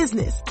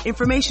 business,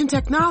 information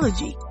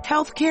technology,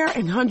 healthcare,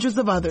 and hundreds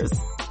of others.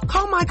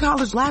 Call My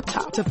College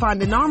Laptop to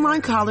find an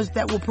online college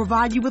that will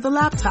provide you with a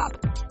laptop.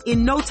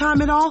 In no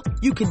time at all,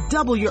 you can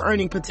double your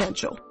earning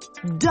potential.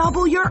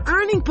 Double your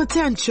earning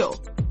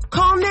potential.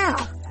 Call now.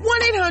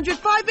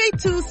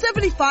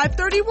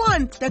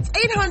 1-800-582-7531. That's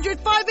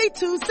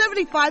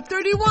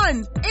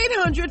 800-582-7531.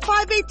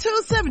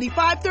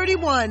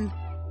 800-582-7531.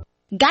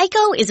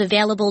 Geico is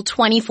available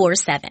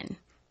 24/7.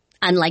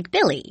 Unlike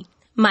Billy,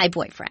 my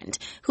boyfriend,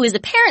 who is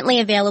apparently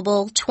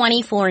available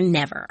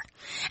 24/never.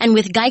 And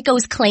with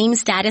Geico's claim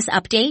status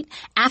update,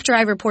 after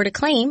I report a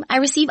claim, I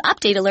receive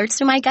update alerts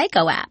through my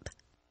Geico app.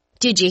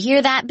 Did you hear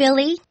that,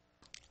 Billy?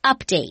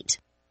 Update.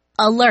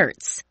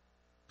 Alerts.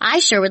 I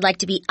sure would like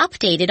to be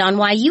updated on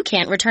why you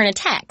can't return a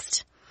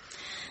text.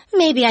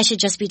 Maybe I should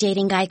just be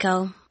dating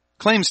Geico.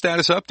 Claim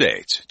status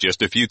updates,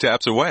 just a few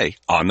taps away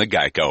on the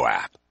Geico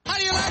app. How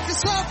do you like the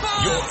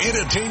Your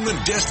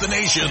entertainment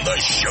destination, the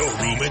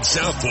Showroom at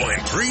South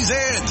Point,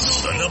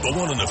 presents the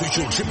 #1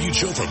 unofficial tribute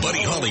show for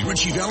Buddy Holly,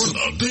 Richie Valens,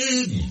 the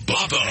Big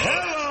Bopper.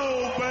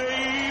 Hello, baby!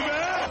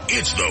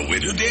 It's the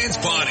Winter Dance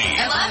Party.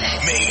 I love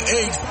it. May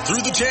 8th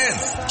through the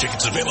 10th.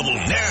 Tickets available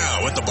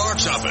now at the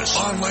box office.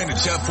 Online at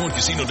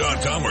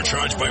SouthPointCasino.com or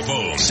charged by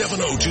phone.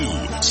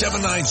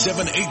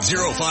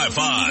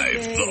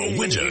 702-797-8055. The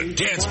Winter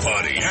Dance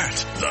Party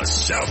at the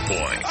South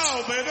Point.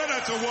 Oh, baby,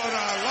 that's the one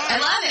I like. I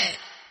love it.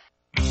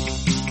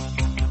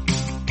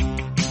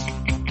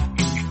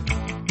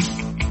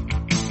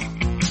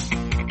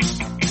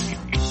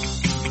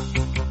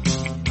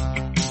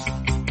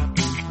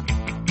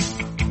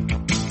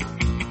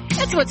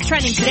 That's what's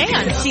trending today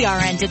on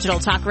TRN Digital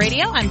Talk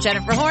Radio. I'm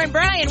Jennifer Horn.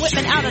 Brian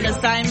Whitman out on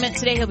assignment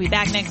today. He'll be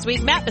back next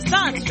week. Matt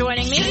Bassant's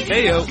joining me.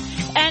 Hey, yo.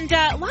 And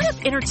a lot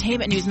of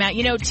entertainment news, Matt.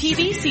 You know,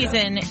 TV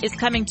season is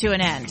coming to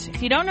an end.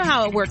 If you don't know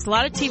how it works, a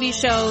lot of TV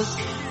shows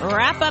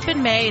wrap up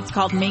in May. It's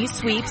called May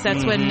Sweeps.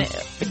 That's when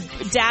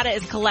data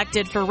is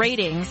collected for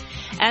ratings.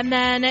 And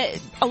then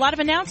a lot of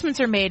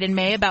announcements are made in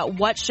May about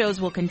what shows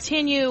will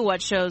continue,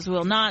 what shows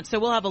will not. So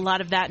we'll have a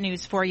lot of that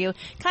news for you.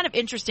 Kind of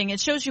interesting.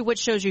 It shows you which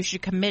shows you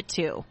should commit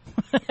to.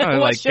 What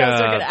like shows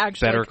are going to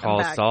actually Better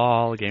Call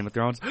Saul, Game of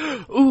Thrones.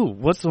 Ooh,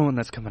 what's the one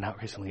that's coming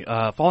out recently?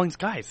 Falling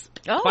Skies.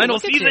 Oh, Final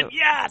season.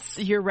 Yes!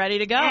 You're ready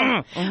to go.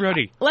 I'm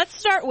ready. Let's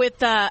start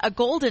with a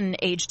golden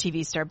age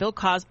TV star, Bill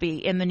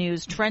Cosby, in the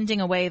news,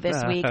 trending away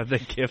this week. The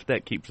gift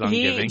that keeps on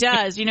He giving.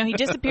 does. You know, he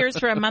disappears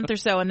for a month or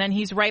so, and then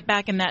he's right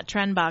back in that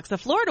trend box. A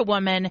Florida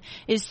woman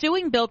is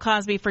suing Bill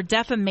Cosby for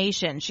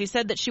defamation. She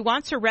said that she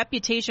wants her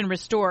reputation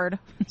restored.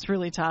 It's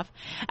really tough.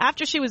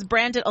 After she was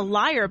branded a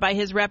liar by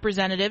his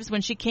representatives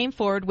when she came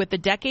forward with the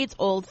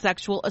decades-old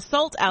sexual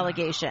assault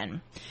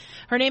allegation.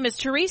 Her name is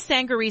Therese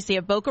Sangarisi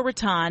of Boca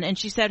Raton, and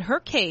she said her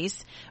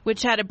case,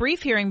 which had a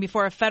brief hearing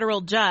before a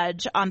federal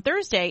judge on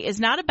Thursday, is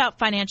not about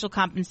financial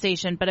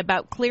compensation, but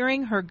about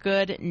clearing her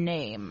good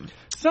name.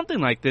 Something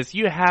like this,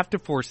 you have to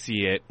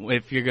foresee it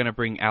if you're going to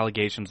bring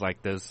allegations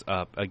like this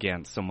up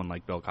against someone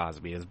like Bill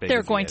Cosby. As big They're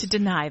as going to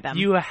deny them.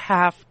 You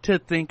have to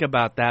think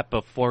about that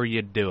before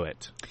you do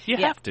it. You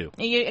have to.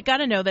 You got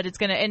to know that it's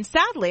going to, and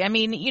sadly, I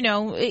mean, you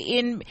know,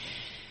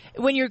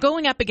 when you're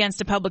going up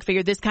against a public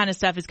figure, this kind of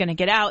stuff is going to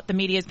get out. The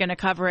media is going to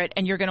cover it,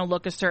 and you're going to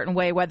look a certain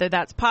way, whether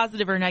that's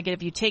positive or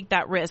negative. You take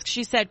that risk.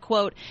 She said,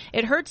 quote,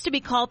 "It hurts to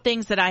be called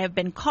things that I have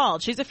been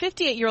called." She's a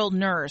 58-year-old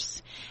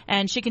nurse,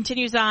 and she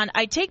continues on,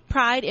 "I take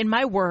pride in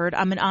my word.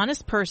 I'm an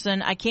honest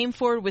person. I came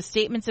forward with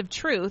statements of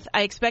truth.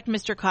 I expect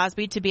Mr.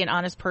 Cosby to be an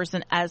honest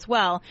person as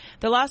well."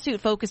 The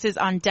lawsuit focuses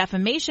on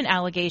defamation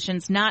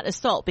allegations, not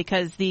assault,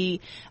 because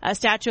the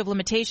statute of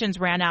limitations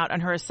ran out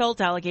on her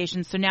assault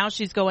allegations, so now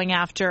she's going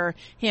after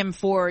him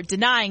for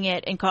denying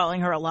it and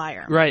calling her a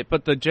liar. Right,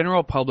 but the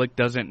general public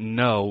doesn't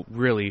know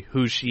really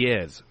who she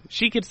is.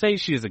 She could say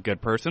she's a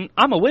good person.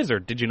 I'm a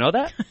wizard. Did you know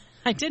that?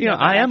 I did know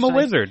that, I am actually. a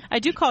wizard. I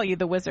do call you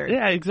the wizard.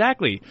 Yeah,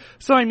 exactly.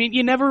 So, I mean,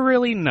 you never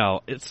really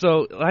know.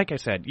 So, like I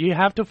said, you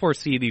have to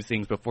foresee these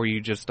things before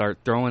you just start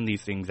throwing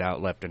these things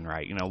out left and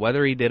right,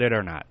 whether he did it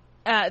or not.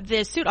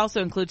 The suit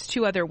also includes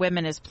two other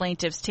women as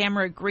plaintiffs.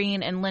 Tamara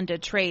Green and Linda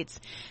Traits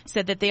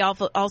said that they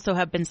also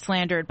have been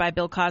slandered by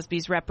Bill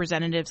Cosby's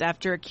representatives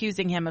after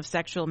accusing him of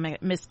sexual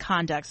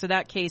misconduct. So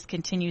that case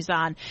continues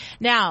on.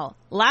 Now,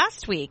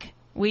 last week,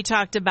 we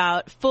talked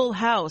about Full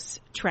House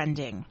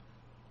trending.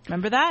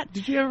 Remember that?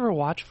 Did you ever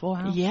watch Full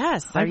House?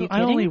 Yes. Are you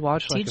kidding? I only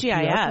watched like TGIF. a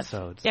few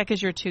episodes. Yeah,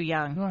 because you're too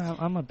young. Well,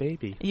 I'm a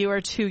baby. You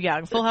are too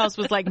young. Full House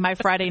was like my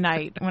Friday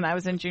night when I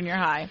was in junior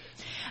high.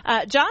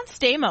 John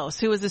Stamos,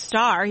 who was a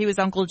star, he was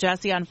Uncle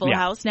Jesse on Full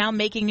House, now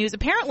making news.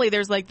 Apparently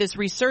there's like this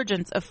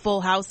resurgence of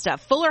Full House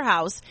stuff. Fuller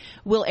House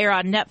will air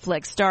on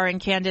Netflix, starring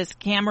Candace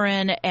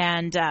Cameron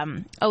and,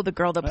 the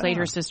girl that played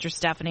her sister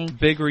Stephanie.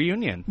 Big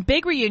reunion.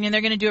 Big reunion.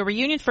 They're going to do a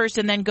reunion first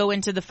and then go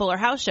into the Fuller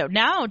House show.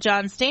 Now,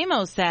 John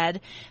Stamos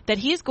said that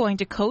he's going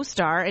to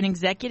co-star and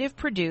executive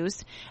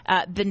produce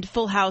the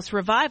Full House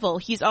revival.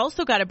 He's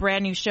also got a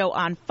brand new show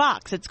on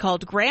Fox. It's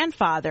called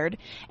Grandfathered,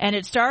 and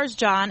it stars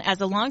John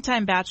as a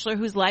longtime bachelor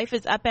whose life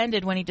is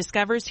upended when he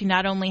discovers he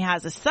not only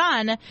has a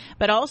son,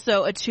 but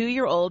also a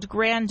 2-year-old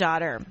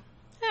granddaughter.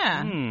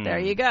 Yeah, There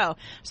you go.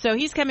 So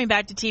he's coming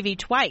back to TV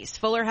twice.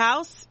 Fuller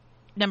House,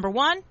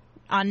 #1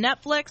 on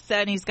Netflix,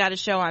 and he's got a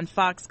show on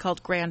Fox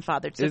called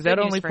Grandfathered. So is that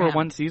only for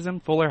one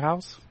season, Fuller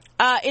House?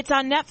 It's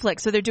on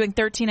Netflix, so they're doing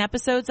 13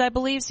 episodes, I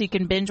believe, so you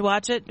can binge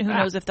watch it. Who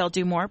knows if they'll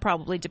do more,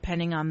 probably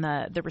depending on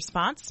the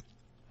response.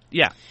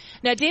 Yeah.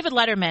 Now, David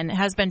Letterman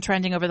has been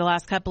trending over the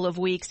last couple of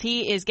weeks.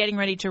 He is getting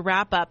ready to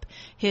wrap up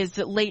his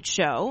late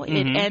show. Mm-hmm.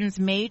 It ends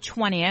May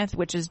 20th,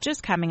 which is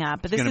just coming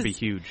up. It's going to be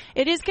huge.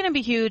 It is going to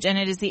be huge, and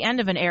it is the end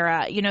of an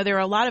era. There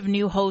are a lot of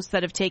new hosts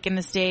that have taken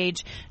the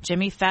stage.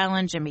 Jimmy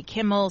Fallon, Jimmy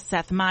Kimmel,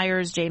 Seth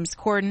Meyers, James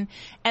Corden.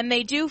 And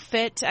they do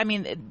fit. I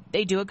mean,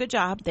 they do a good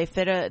job.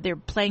 They're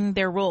playing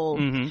their role.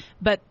 Mm-hmm.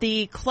 But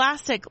the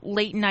classic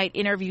late-night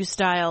interview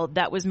style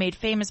that was made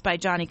famous by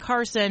Johnny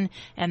Carson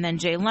and then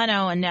Jay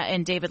Leno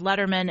and David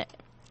Letterman,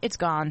 it's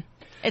gone.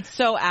 It's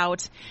so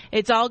out.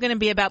 It's all going to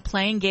be about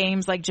playing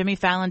games like Jimmy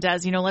Fallon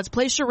does. Let's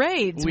play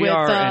charades with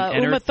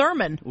Uma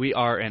Thurman. We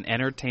are an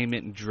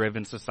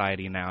entertainment-driven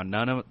society now.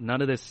 None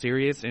of this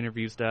serious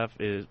interview stuff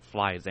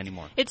flies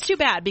anymore. It's too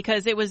bad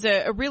because it was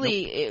a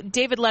really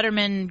David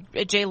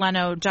Letterman, Jay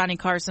Leno, Johnny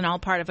Carson, all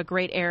part of a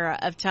great era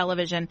of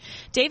television.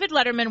 David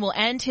Letterman will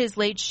end his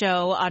late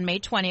show on May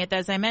 20th,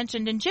 as I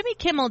mentioned, and Jimmy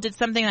Kimmel did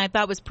something I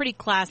thought was pretty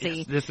classy.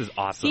 Yes, this is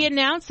awesome. He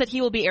announced that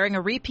he will be airing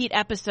a repeat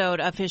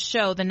episode of his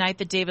show the night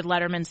that David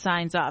Letterman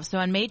signs off. So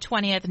on May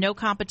 20th, no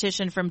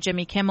competition from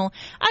Jimmy Kimmel.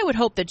 I would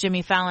hope that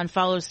Jimmy Fallon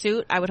follows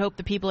suit. I would hope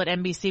the people at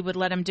NBC would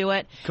let him do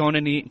it.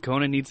 Conan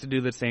needs to do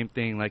the same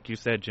thing. Like you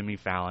said, Jimmy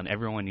Fallon.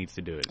 Everyone needs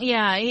to do it.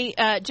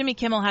 Yeah, Jimmy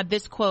Kimmel had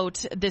this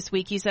quote this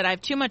week. He said, "I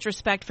have too much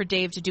respect for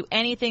Dave to do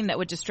anything that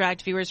would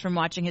distract viewers from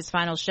watching his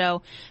final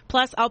show.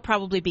 Plus, I'll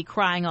probably be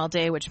crying all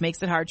day, which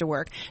makes it hard to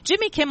work."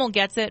 Jimmy Kimmel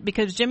gets it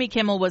because Jimmy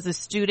Kimmel was a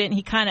student.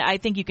 I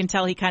think you can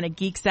tell he kind of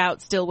geeks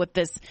out still with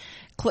this,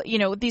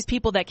 these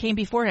people that came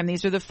before him.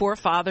 These are the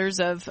forefathers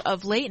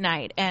of late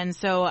night. And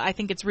so I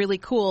think it's really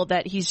cool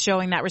that he's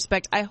showing that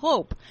respect. I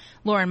hope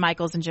Lorne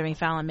Michaels and Jimmy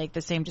Fallon make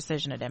the same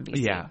decision at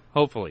NBC. Yeah,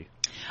 hopefully.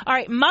 All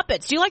right,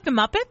 Muppets. Do you like the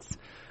Muppets?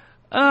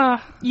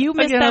 You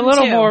missed again, them a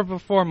little too. more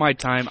before my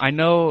time. I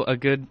know a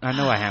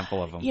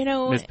handful of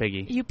them. Miss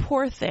Piggy. You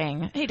poor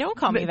thing. Hey, don't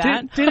call me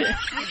that.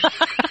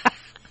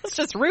 That's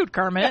just rude,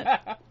 Kermit.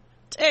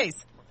 Jeez.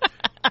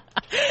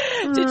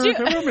 Did you?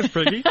 Hello, Miss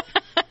Piggy.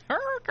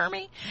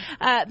 Kermit.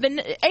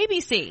 The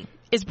ABC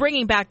is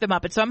bringing back the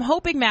Muppets. So I'm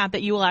hoping, Matt,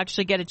 that you will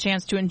actually get a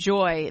chance to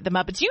enjoy the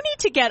Muppets. You need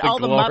to get all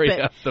the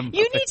Muppets.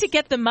 You need to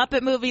get the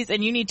Muppet movies,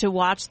 and you need to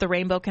watch the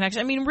Rainbow Connection.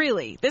 I mean,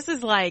 really, this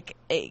is like,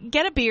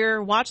 get a beer,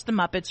 watch the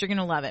Muppets. You're going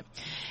to love it.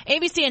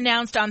 ABC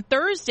announced on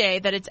Thursday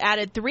that it's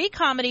added 3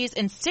 comedies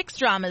and 6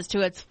 dramas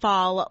to its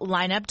fall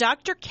lineup.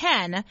 Dr.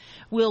 Ken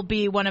will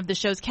be one of the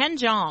shows. Ken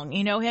Jeong,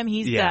 you know him?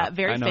 He's very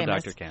famous. I know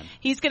Dr. Ken.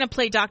 He's going to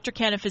play Dr.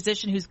 Ken, a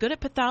physician who's good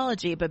at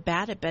pathology but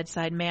bad at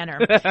bedside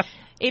manner.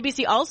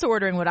 ABC also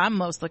ordering what I'm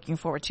most looking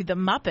forward to, The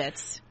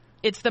Muppets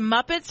It's The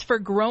Muppets for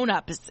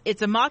Grown-Ups.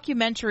 It's a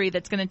mockumentary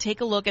that's going to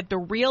take a look at the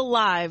real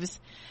lives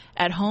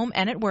at home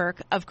and at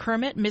work of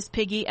Kermit, Miss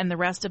Piggy, and the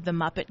rest of the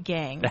Muppet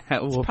gang.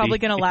 It's probably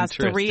going to last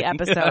 3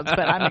 episodes,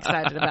 but I'm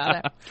excited about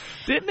it.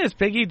 Didn't Miss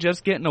Piggy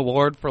just get an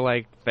award for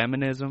like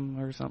feminism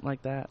or something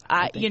like that?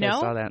 I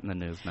saw that in the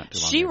news not too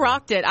long ago. She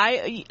rocked it.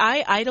 I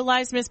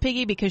idolized Miss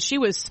Piggy because she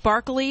was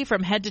sparkly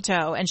from head to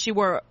toe, and she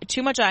wore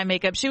too much eye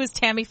makeup. She was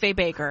Tammy Faye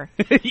Baker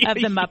of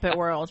the Muppet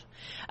world.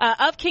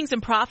 Of Kings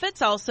and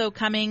Prophets, also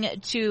coming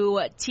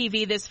to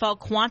TV this fall,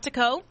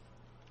 Quantico,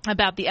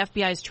 about the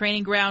FBI's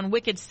training ground,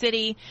 Wicked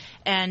City,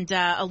 and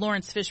a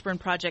Lawrence Fishburne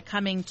project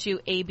coming to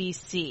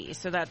ABC.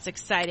 So that's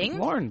exciting.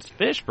 Lawrence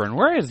Fishburne,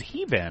 where has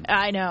he been?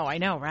 I know,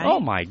 right? Oh,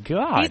 my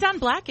God. He's on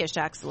Blackish,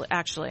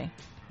 actually.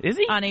 Is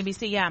he? On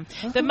ABC, yeah.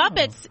 The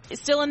Muppets,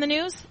 still in the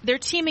news, they're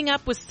teaming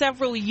up with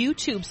several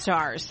YouTube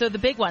stars. So the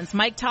big ones,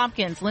 Mike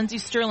Tompkins, Lindsey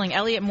Sterling,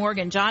 Elliot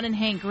Morgan, John and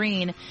Hank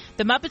Green.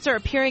 The Muppets are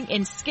appearing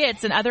in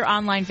skits and other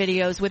online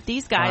videos with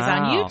these guys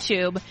on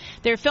YouTube.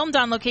 They're filmed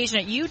on location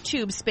at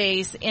YouTube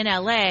Space in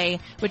LA,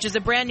 which is a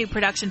brand new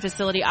production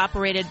facility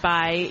operated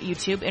by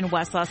YouTube in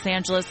West Los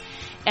Angeles.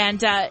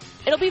 And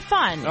it'll be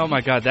fun. Oh,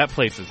 my God. That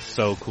place is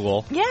so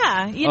cool.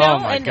 Yeah. You know,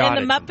 and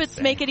the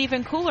Muppets make it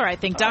even cooler, I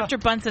think. Dr.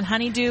 Bunsen,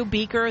 Honeydew,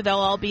 Beaker, they'll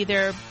all be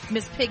there.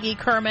 Miss Piggy,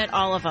 Kermit,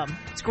 all of them.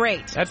 It's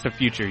great. That's the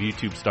future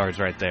YouTube stars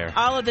right there.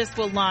 All of this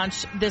will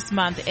launch this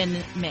month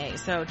in May.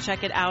 So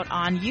check it out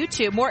on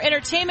YouTube. More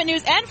entertainment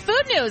news and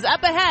food news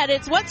up ahead.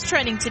 It's What's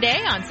Trending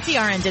Today on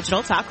CRN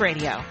Digital Talk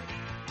Radio.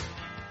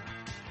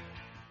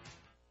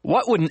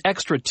 What would an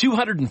extra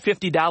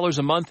 $250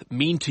 a month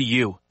mean to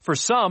you? For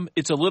some,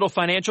 it's a little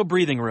financial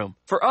breathing room.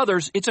 For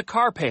others, it's a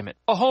car payment,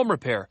 a home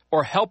repair,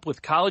 or help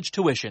with college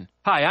tuition.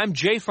 Hi, I'm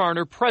Jay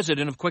Farner,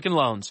 president of Quicken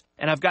Loans,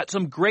 and I've got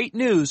some great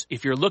news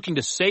if you're looking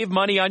to save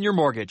money on your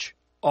mortgage.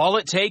 All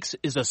it takes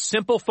is a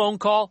simple phone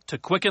call to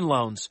Quicken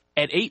Loans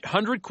at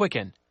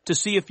 800-QUICKEN to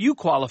see if you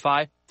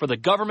qualify for the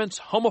government's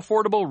Home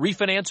Affordable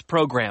Refinance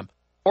Program,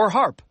 or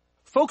HARP.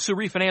 Folks who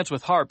refinance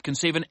with HARP can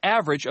save an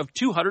average of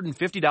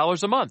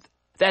 $250 a month.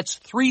 That's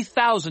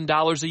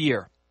 $3,000 a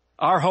year.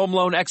 Our home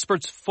loan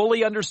experts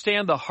fully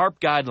understand the HARP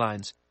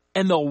guidelines,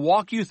 and they'll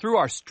walk you through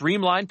our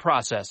streamlined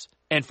process.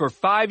 And for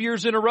 5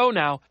 years in a row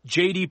now,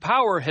 J.D.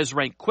 Power has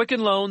ranked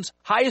Quicken Loans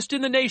highest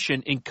in the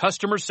nation in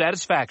customer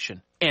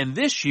satisfaction. And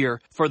this year,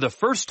 for the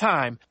first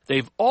time,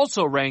 they've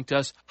also ranked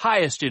us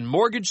highest in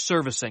mortgage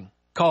servicing.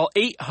 Call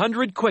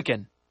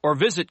 800-QUICKEN or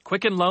visit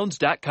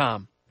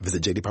QuickenLoans.com.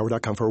 Visit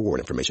jdpower.com for award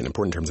information.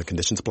 Important terms and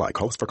conditions apply.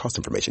 Call us for cost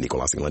information. Equal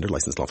housing lender.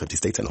 Licensed in all 50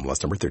 states and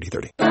MLS number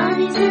 3030.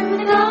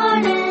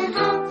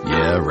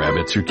 Yeah,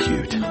 rabbits are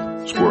cute.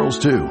 Squirrels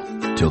too.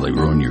 Till they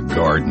ruin your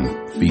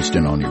garden,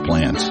 feasting on your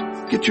plants.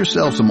 Get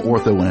yourself some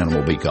Ortho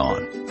Animal Be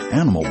Gone.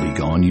 Animal Be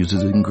Gone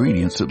uses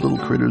ingredients that little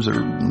critters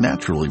are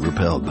naturally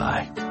repelled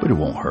by, but it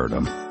won't hurt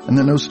them. And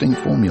the no-stink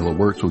formula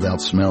works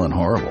without smelling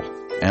horrible.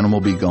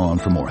 Animal Be Gone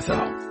from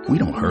Ortho. We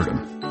don't hurt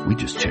them. We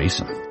just chase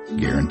them.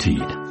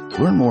 Guaranteed.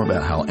 Learn more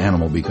about how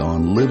Animal Be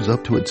Gone lives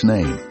up to its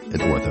name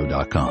at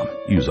Ortho.com.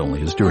 Use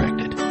only as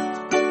directed.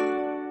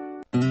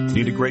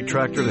 Need a great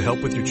tractor to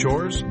help with your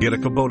chores? Get a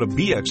Kubota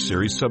BX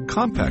Series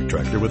subcompact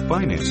tractor with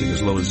financing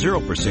as low as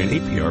 0%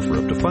 APR for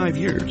up to 5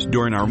 years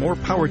during our More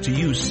Power to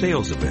You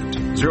sales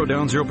event. 0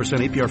 down, 0%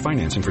 APR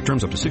financing for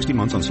terms up to 60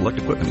 months on select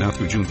equipment now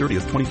through June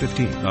 30th,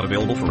 2015. Not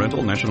available for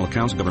rental, national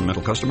accounts,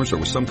 governmental customers, or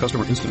with some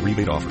customer instant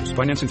rebate offers.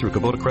 Financing through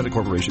Kubota Credit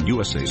Corporation,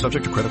 USA,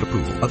 subject to credit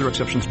approval. Other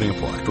exceptions may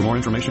apply. For more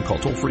information, call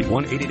toll-free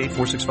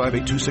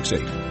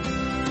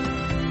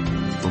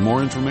 1-888-465-8268. For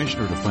more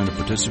information or to find a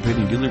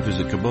participating dealer,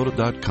 visit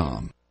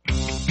Kubota.com.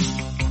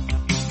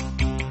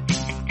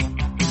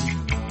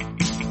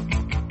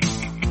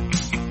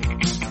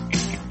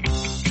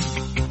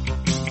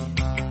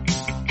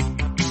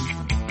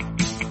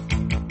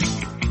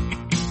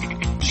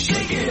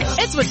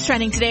 It's What's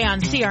Trending Today on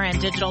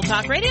CRN Digital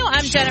Talk Radio.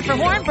 I'm Jennifer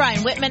Horn.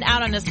 Brian Whitman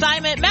out on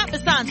assignment. Matt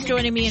Bassant's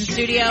joining me in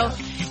studio.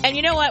 And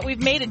you know what?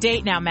 We've made a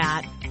date now,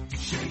 Matt.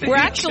 We're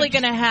actually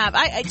going to have,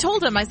 I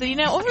told him, I said,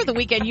 over the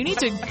weekend, you need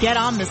to get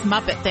on this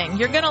Muppet thing.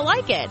 You're going to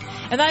like it.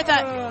 And I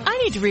thought, I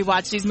need to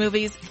rewatch these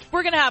movies.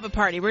 We're going to have a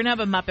party. We're going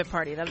to have a Muppet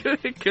party.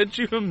 Could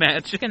you imagine?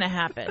 It's going to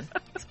happen.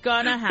 It's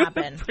going to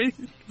happen.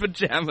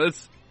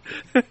 Pajamas.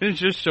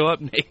 Just show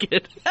up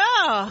naked.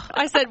 Oh,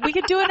 I said we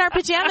could do it in our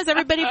pajamas.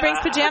 Everybody brings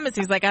pajamas.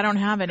 He's like, I don't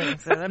have any.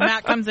 So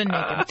Matt comes in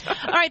naked.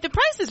 All right, The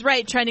Price is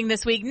Right trending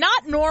this week.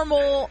 Not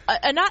normal,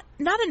 not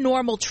a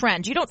normal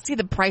trend. You don't see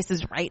The Price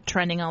is Right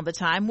trending all the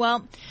time.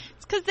 Well,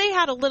 it's because they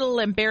had a little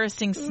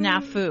embarrassing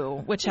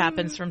snafu, which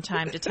happens from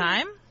time to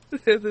time.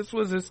 This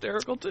was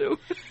hysterical too.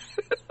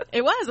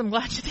 It was. I'm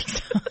glad you think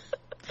so.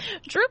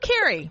 Drew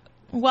Carey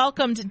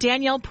welcomed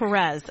Danielle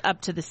Perez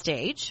up to the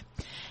stage.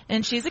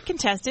 And she's a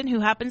contestant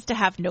who happens to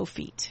have no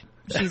feet.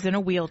 She's in a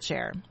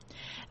wheelchair.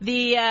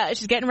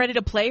 She's getting ready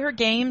to play her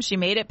game. She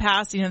made it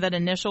past, that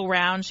initial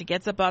round. She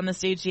gets up on the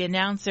stage. The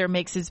announcer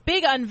makes his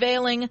big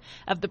unveiling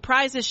of the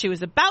prizes she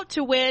was about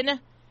to win.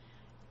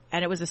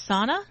 And it was a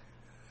sauna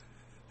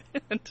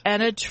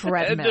and a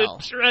treadmill.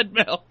 And a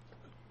treadmill.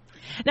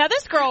 Now,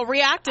 this girl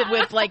reacted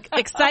with, like,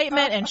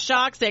 excitement and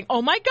shock, saying,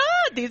 oh, my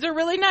God, these are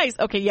really nice.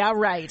 Okay, yeah,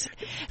 right.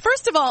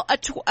 First of all,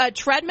 a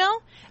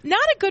treadmill, not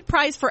a good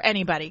price for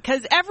anybody,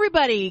 because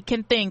everybody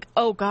can think,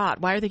 oh, God,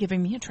 why are they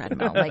giving me a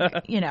treadmill?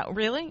 Like,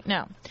 really?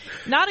 No.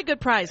 Not a good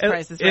price.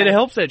 It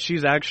helps that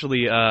she's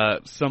actually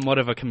somewhat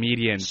of a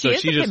comedian, so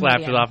she just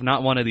laughed it off.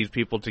 Not one of these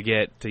people to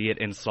get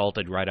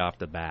insulted right off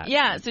the bat.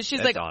 Yeah, so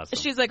she's like, awesome.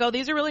 She's like, oh,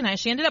 these are really nice.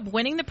 She ended up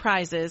winning the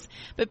prizes,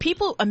 but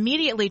people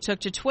immediately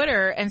took to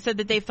Twitter and said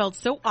that they felt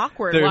so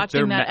awkward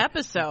watching that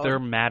episode. They're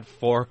mad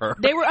for her.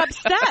 They were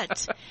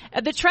upset.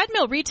 The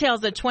treadmill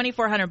retails at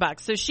 $2,400,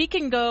 so she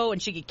can go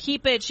and she could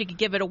keep it. She could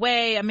give it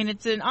away. I mean,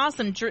 it's an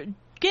awesome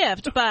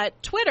gift,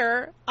 but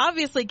Twitter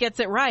obviously gets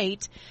it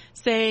right,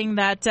 saying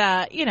that,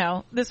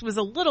 this was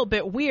a little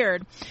bit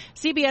weird.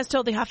 CBS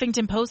told the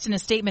Huffington Post in a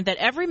statement that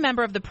every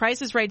member of the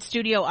Price is Right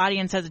studio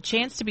audience has a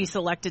chance to be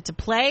selected to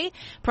play.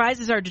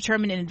 Prizes are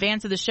determined in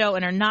advance of the show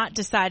and are not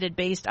decided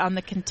based on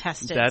the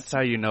contestants. That's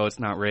how you know it's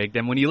not rigged.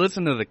 And when you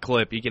listen to the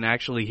clip, you can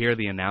actually hear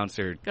the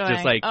announcer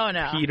just like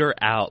peter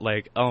out,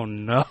 like, oh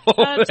no,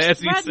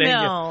 as he's saying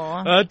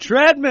a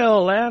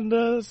treadmill and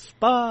a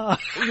spa.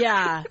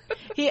 Yeah.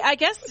 I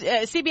guess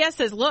CBS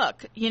says,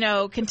 look,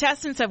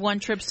 contestants have won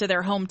trips to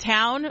their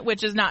hometown,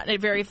 which is not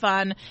very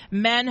fun.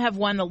 Men have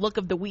won the look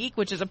of the week,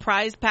 which is a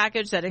prize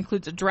package that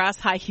includes a dress,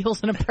 high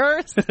heels, and a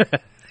purse.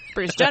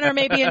 Bruce Jenner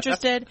may be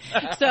interested.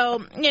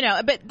 So,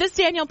 but this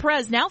Danielle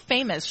Perez, now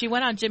famous, she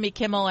went on Jimmy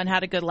Kimmel and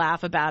had a good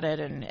laugh about it.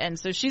 And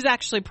so she's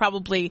actually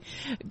probably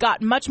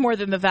got much more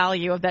than the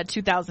value of that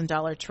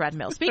 $2,000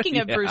 treadmill. Speaking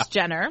of Bruce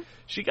Jenner.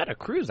 She got a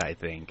cruise, I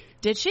think.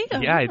 Did she?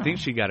 Yeah, I think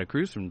she got a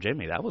cruise from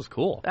Jimmy. That was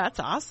cool. That's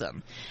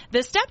awesome.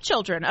 The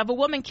stepchildren of a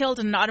woman killed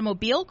in an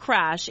automobile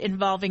crash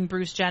involving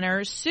Bruce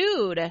Jenner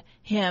sued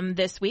him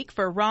this week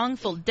for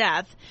wrongful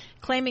death,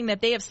 claiming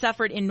that they have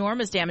suffered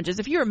enormous damages.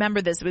 If you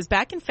remember this, it was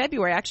back in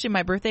February, actually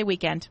my birthday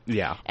weekend.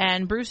 Yeah.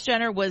 And Bruce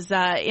Jenner was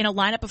in a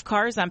lineup of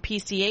cars on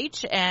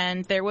PCH,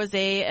 and there was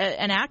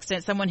an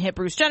accident. Someone hit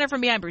Bruce Jenner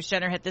from behind. Bruce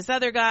Jenner hit this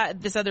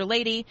other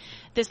lady.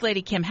 This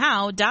lady, Kim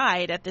Howe,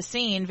 died at the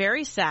scene.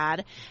 Very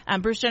sad.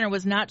 Bruce Jenner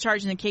was not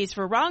charged in the case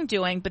for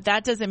wrongdoing, but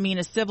that doesn't mean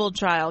a civil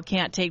trial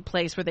can't take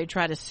place where they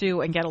try to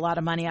sue and get a lot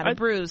of money out of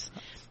Bruce,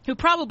 who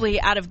probably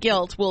out of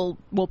guilt will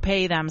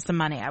pay them some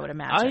money, I would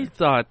imagine. I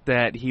thought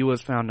that he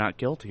was found not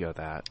guilty of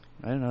that.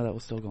 I didn't know that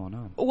was still going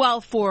on.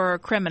 Well, for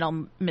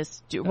criminal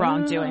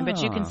wrongdoing,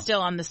 but you can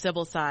still on the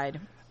civil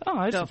side. Oh,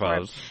 I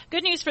suppose.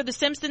 Good news for The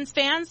Simpsons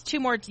fans.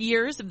 2 more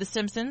years of The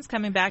Simpsons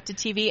coming back to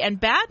TV. And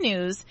bad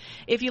news,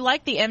 if you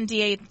like the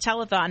MDA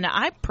telethon. Now,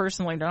 I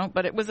personally don't,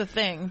 but it was a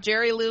thing.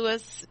 Jerry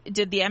Lewis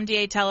did the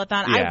MDA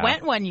telethon. Yeah. I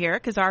went one year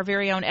because our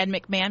very own Ed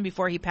McMahon,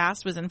 before he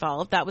passed, was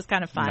involved. That was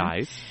kind of fun.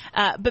 Nice.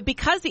 But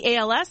because the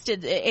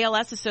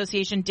ALS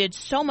Association did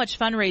so much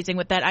fundraising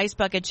with that Ice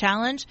Bucket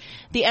Challenge,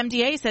 the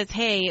MDA says,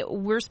 hey,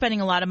 we're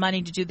spending a lot of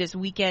money to do this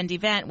weekend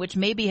event, which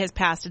maybe has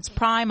passed its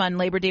prime on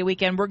Labor Day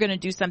weekend. We're going to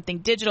do something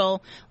digital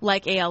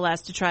like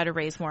ALS to try to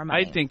raise more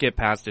money. I think it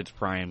passed its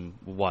prime,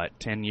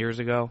 10 years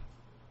ago?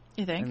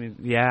 You think? I mean,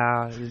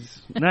 yeah.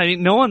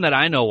 No one that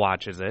I know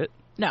watches it.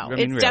 No,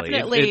 it's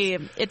definitely,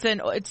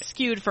 it's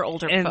skewed for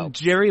older folks. And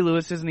Jerry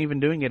Lewis isn't even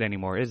doing it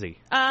anymore, is he?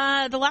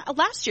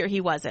 Last year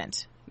he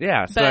wasn't.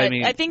 Yeah, so but I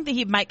mean, I think that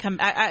he might come.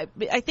 I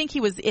think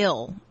he was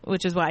ill,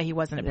 which is why he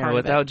wasn't a part of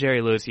it. Without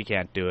Jerry Lewis, he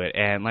can't do it.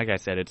 And like I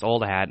said, it's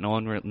old hat. No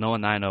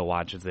one I know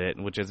watches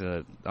it, which is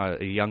a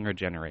younger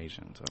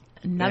generation. So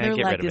another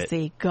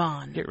legacy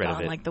gone,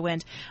 gone like the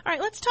wind. All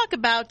right, let's talk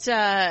about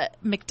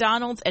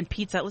McDonald's and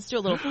pizza. Let's do a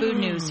little food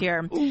news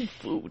here. Ooh,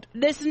 food.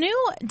 This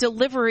new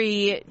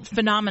delivery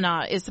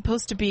phenomena is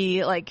supposed to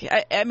be like,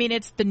 I mean,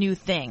 it's the new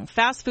thing.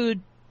 Fast food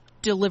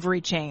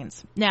delivery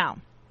chains now.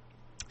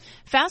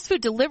 Fast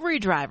food delivery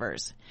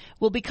drivers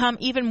will become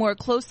even more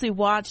closely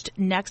watched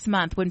next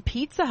month when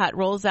Pizza Hut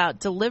rolls out a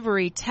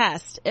delivery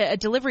test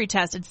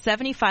at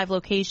 75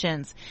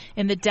 locations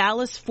in the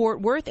Dallas-Fort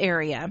Worth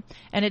area,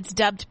 and it's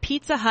dubbed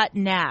Pizza Hut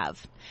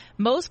Nav.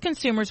 Most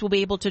consumers will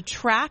be able to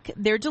track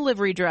their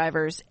delivery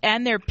drivers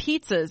and their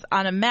pizzas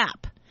on a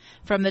map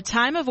from the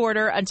time of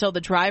order until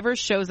the driver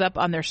shows up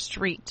on their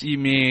street. You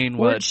mean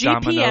what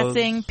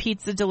GPSing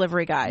pizza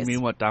delivery guys. You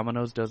mean what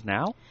Domino's does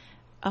now?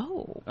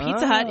 Oh,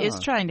 Pizza Hut is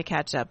trying to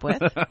catch up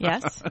with,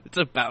 yes. It's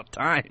about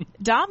time.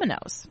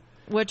 Domino's,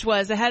 which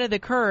was ahead of the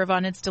curve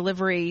on its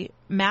delivery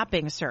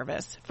mapping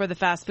service for the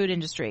fast food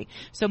industry.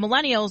 So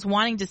millennials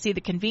wanting to see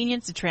the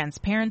convenience, the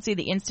transparency,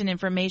 the instant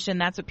information,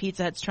 that's what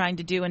Pizza Hut's trying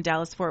to do in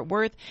Dallas-Fort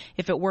Worth.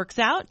 If it works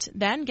out,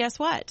 then guess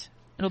what?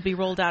 It'll be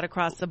rolled out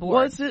across the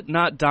board. Was it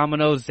not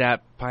Domino's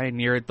that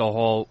pioneered the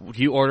whole,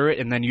 you order it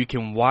and then you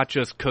can watch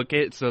us cook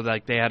it? So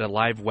like they had a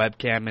live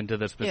webcam into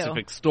the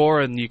specific store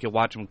and you could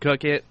watch them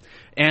cook it.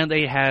 And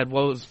they had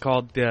what was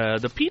called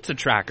the pizza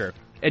tracker.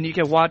 And you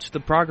can watch the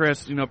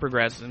progress, and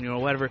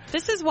whatever.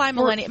 This is why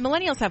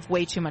millennials have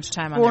way too much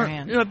time on their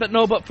hands.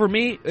 But for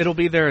me, it'll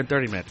be there in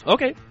 30 minutes.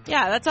 Okay.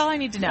 Yeah, that's all I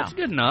need to know. That's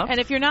good enough. And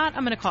if you're not,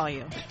 I'm going to call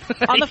you.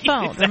 On the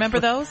phone. Exactly.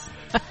 Remember those?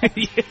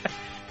 Yeah.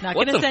 Not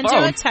going to send you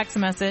a text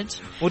message.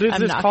 What is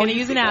I'm this not call going to you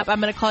use an people? app.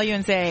 I'm going to call you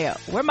and say,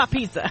 where's my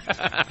pizza?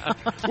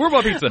 Where's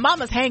my pizza?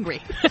 Mama's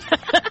hangry.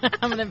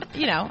 I'm going to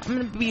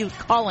be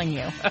calling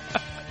you.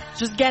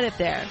 Just get it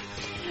there.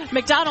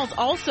 McDonald's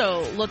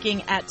also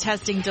looking at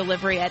testing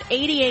delivery at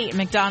 88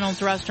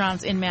 McDonald's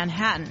restaurants in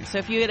Manhattan. So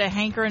if you had a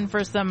hankering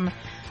for some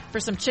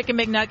chicken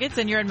McNuggets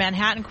and you're in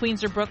Manhattan,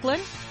 Queens, or Brooklyn,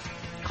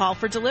 call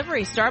for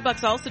delivery.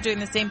 Starbucks also doing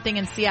the same thing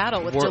in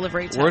Seattle with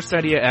delivery testing. Worst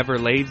idea ever,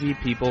 lazy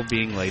people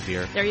being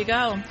lazier. There you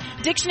go.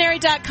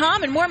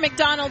 Dictionary.com and more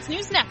McDonald's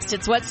news next.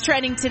 It's What's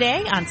Trending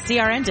Today on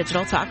CRN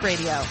Digital Talk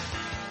Radio.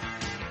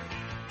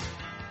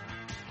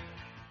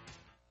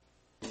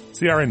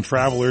 CRN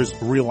travelers,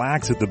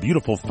 relax at the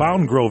beautiful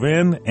Fountain Grove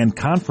Inn and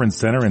Conference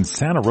Center in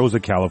Santa Rosa,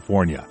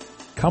 California.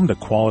 Come to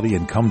quality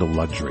and come to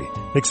luxury.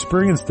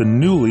 Experience the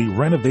newly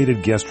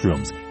renovated guest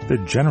rooms. They're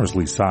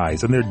generously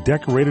sized and they're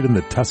decorated in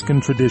the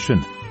Tuscan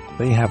tradition.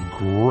 They have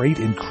great,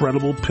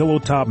 incredible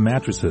pillow-top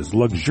mattresses,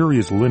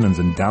 luxurious linens,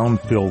 and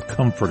down-filled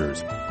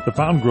comforters. The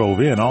Fountain Grove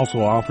Inn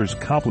also offers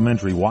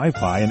complimentary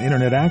Wi-Fi and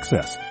internet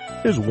access.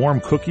 There's warm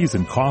cookies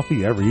and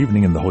coffee every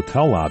evening in the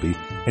hotel lobby,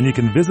 and you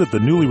can visit the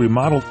newly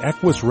remodeled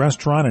Equus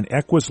Restaurant and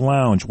Equus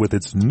Lounge with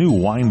its new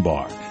wine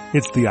bar.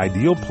 It's the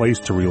ideal place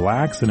to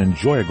relax and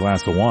enjoy a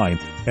glass of wine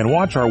and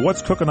watch our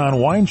What's Cooking on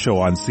Wine show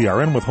on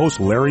CRN with host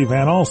Larry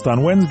Van Alst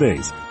on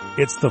Wednesdays.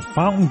 It's the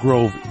Fountain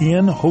Grove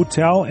Inn,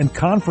 Hotel, and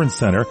Conference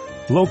Center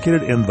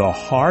located in the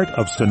heart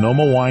of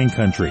Sonoma wine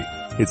country.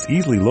 It's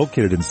easily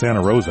located in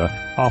Santa Rosa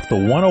off the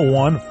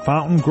 101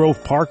 Fountain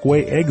Grove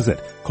Parkway exit.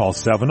 Call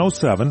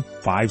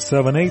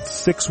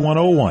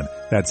 707-578-6101.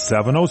 That's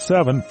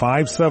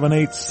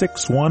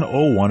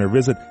 707-578-6101 or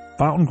visit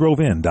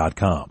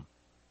fountaingroveinn.com.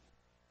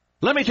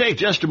 Let me take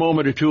just a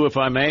moment or two, if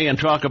I may, and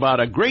talk about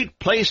a great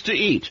place to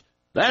eat.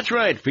 That's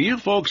right. For you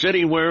folks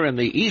anywhere in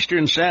the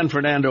eastern San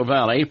Fernando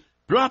Valley,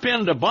 drop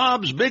into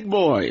Bob's Big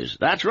Boys.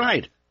 That's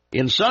right.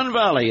 In Sun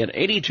Valley at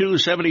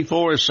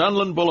 8274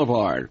 Sunland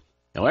Boulevard.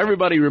 Now,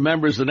 everybody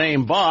remembers the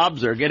name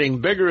Bob's. They're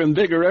getting bigger and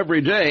bigger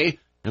every day.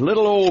 And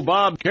little old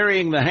Bob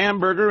carrying the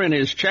hamburger in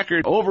his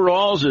checkered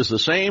overalls is the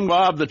same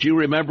Bob that you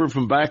remember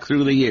from back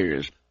through the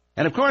years.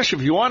 And, of course,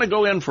 if you want to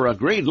go in for a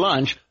great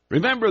lunch,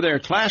 remember their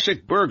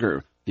classic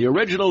burger, the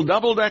original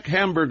double-deck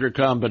hamburger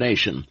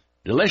combination.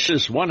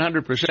 Delicious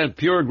 100%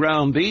 pure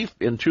ground beef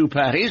in 2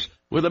 patties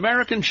with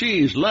American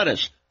cheese,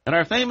 lettuce, and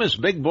our famous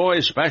Big Boy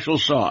special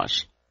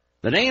sauce.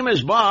 The name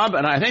is Bob,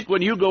 and I think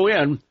when you go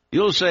in,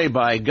 you'll say,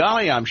 by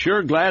golly, I'm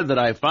sure glad that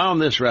I found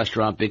this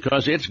restaurant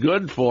because it's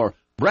good for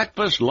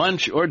breakfast,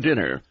 lunch, or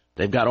dinner.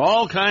 They've got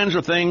all kinds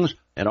of things,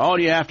 and all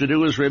you have to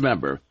do is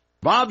remember.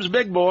 Bob's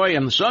Big Boy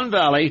in Sun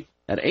Valley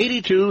at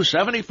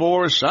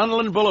 8274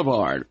 Sunland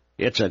Boulevard.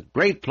 It's a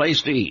great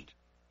place to eat.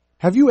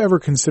 Have you ever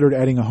considered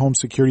adding a home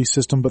security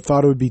system but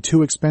thought it would be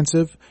too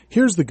expensive?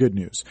 Here's the good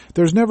news.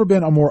 There's never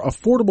been a more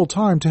affordable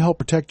time to help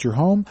protect your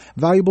home,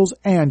 valuables,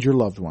 and your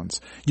loved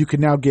ones. You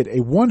can now get a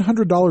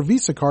 $100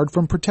 Visa card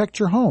from Protect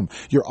Your Home,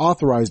 your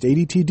authorized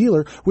ADT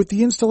dealer, with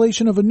the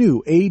installation of a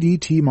new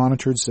ADT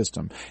monitored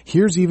system.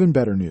 Here's even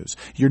better news.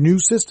 Your new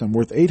system,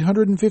 worth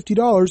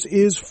 $850,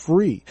 is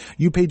free.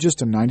 You pay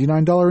just a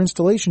 $99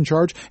 installation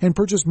charge and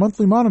purchase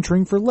monthly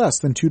monitoring for less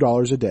than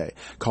 $2 a day.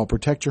 Call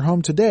Protect Your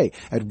Home today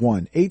at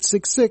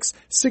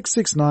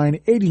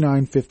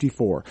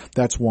 1-866-669-8954.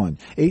 That's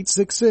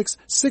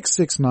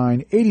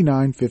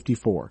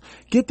 1-866-669-8954.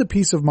 Get the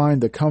peace of mind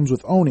that comes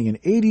with owning an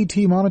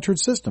ADT monitored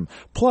system,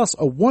 plus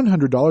a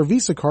 $100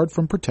 Visa card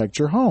from Protect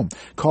Your Home.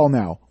 Call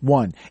now,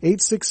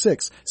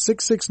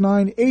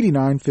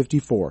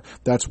 1-866-669-8954.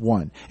 That's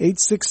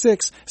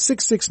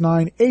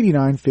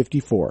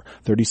 1-866-669-8954.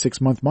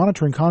 36-month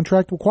monitoring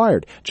contract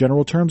required.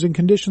 General terms and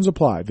conditions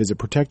apply. Visit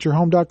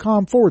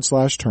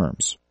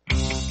protectyourhome.com/terms.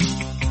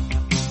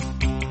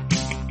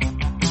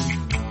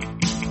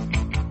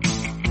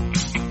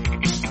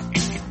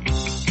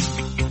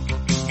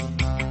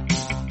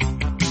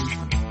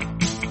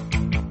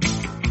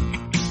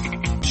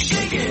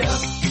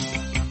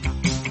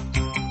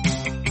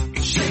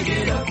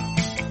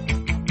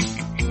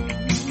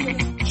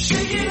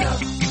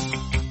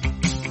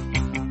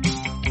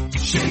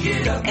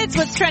 It's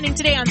What's Trending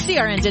Today on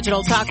CRN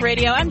Digital Talk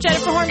Radio. I'm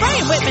Jennifer Horn.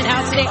 Brian Whitman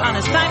out today on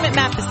assignment.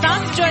 Matt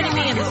Bassant's joining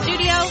me in the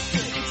studio.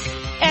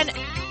 And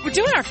we're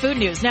doing our food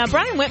news. Now,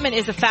 Brian Whitman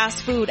is a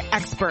fast food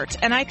expert,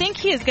 and I think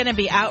he is going to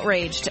be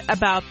outraged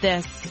about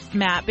this,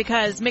 Matt,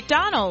 because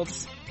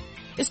McDonald's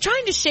is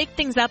trying to shake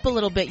things up a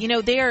little bit. You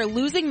know, they are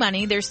losing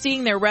money. They're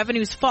seeing their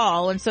revenues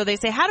fall. And so they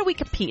say, how do we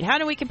compete? How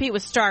do we compete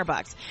with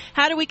Starbucks?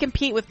 How do we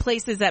compete with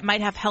places that might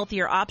have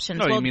healthier options?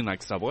 No, you mean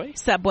like Subway?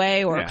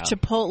 Subway or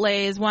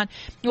Chipotle is one.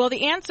 Well,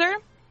 the answer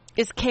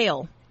is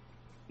kale.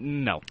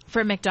 No.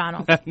 For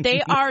McDonald's.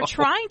 They are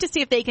trying to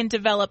see if they can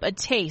develop a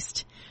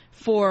taste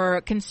for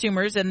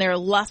consumers and their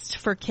lust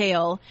for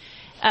kale.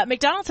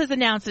 McDonald's has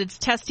announced that it's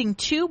testing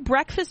 2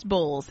 breakfast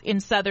bowls in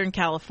Southern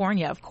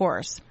California, of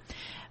course.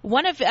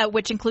 one of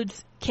which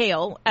includes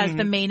kale as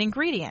the main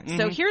ingredient.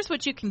 So here's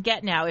what you can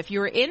get now. If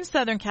you're in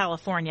Southern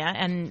California,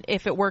 and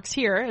if it works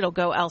here, it'll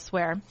go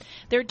elsewhere,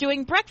 they're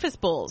doing breakfast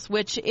bowls,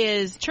 which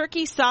is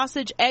turkey,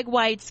 sausage, egg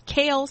whites,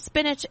 kale,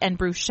 spinach, and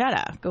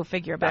bruschetta. Go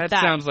figure about that.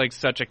 That sounds like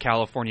such a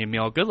California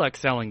meal. Good luck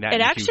selling that.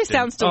 It actually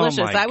sounds delicious.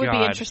 Oh, I would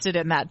be interested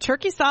in that.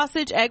 Turkey,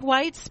 sausage, egg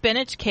whites,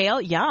 spinach, kale.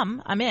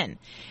 Yum. I'm in.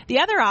 The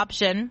other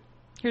option,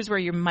 here's where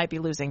you might be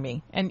losing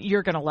me, and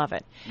you're going to love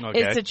it.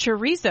 Okay. It's a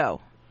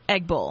chorizo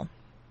egg bowl.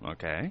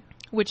 Okay.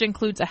 Which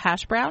includes a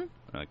hash brown.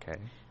 Okay.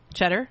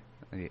 Cheddar.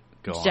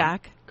 Go on.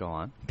 Jack. Go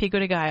on. Pico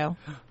de gallo.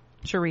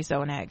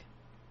 Chorizo and egg.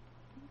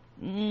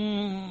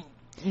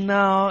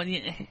 No.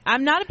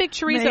 I'm not a big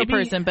chorizo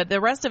person, but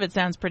the rest of it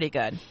sounds pretty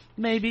good.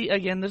 Maybe.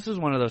 Again, this is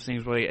one of those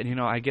things where,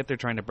 I get they're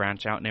trying to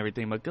branch out and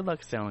everything, but good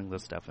luck selling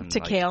this stuff. To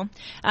kale.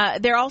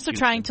 They're also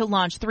trying to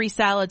launch 3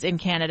 salads in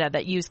Canada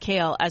that use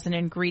kale as an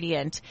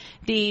ingredient.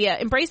 The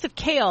embrace of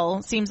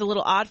kale seems a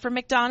little odd for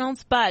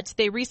McDonald's, but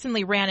they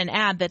recently ran an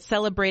ad that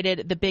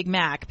celebrated the Big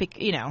Mac,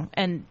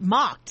 and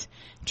mocked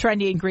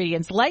trendy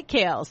ingredients like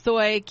kale,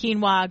 soy,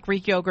 quinoa,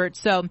 Greek yogurt.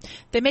 So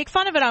they make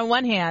fun of it on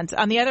one hand.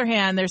 On the other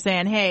hand, they're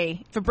saying,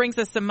 hey, if it brings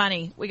us some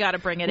money, we got to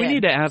bring it in. We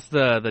need to ask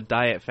the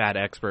diet fat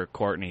expert,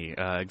 Courtney,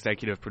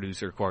 executive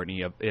producer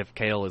Courtney, if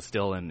kale is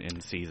still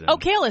in season. Oh,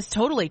 kale is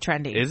totally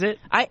trendy. Is it?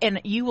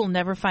 And you will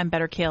never find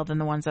better kale than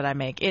the ones that I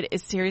make. It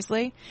is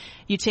seriously,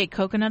 you take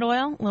coconut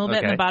oil, a little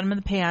bit in the bottom of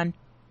the pan,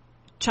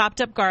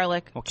 chopped up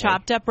garlic,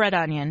 chopped up red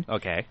onion.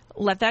 Okay.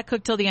 Let that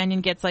cook till the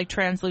onion gets like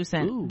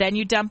translucent. Ooh. Then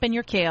you dump in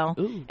your kale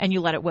and you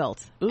let it wilt.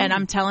 Ooh. And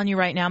I'm telling you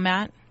right now,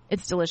 Matt,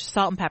 it's delicious.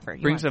 Salt and pepper.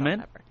 Bring some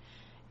in?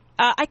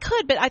 I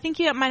could, but I think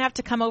you might have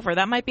to come over.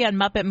 That might be on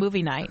Muppet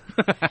Movie Night.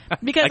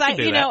 Because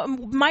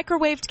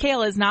microwaved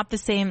kale is not the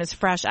same as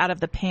fresh out of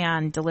the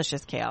pan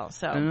delicious kale.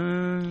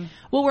 So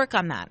we'll work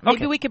on that.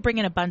 Maybe we could bring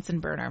in a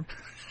Bunsen burner.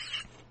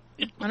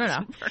 I don't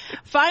know.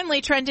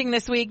 Finally, trending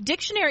this week,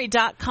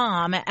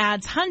 Dictionary.com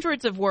adds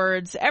hundreds of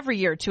words every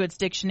year to its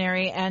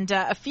dictionary, and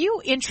a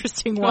few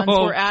interesting ones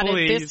were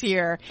added this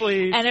year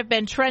and have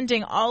been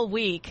trending all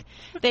week.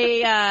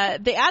 They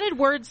added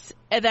words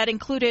that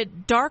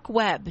included dark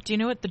web. Do you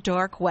know what the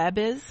dark web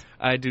is?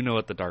 I do know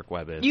what the dark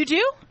web is. You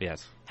do?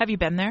 Yes. Have you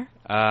been there?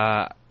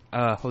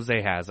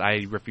 Jose has.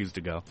 I refuse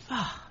to go.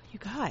 You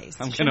guys.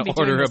 I'm going to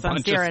order a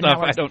bunch of stuff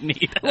I don't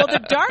need. Well,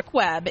 the dark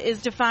web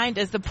is defined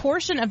as the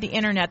portion of the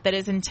internet that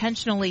is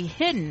intentionally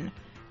hidden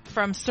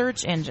from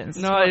search engines.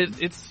 No,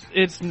 it's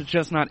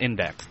just not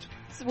indexed.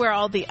 This is where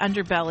all the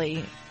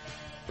underbelly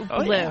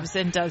lives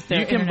and does their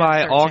internet. You can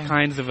buy all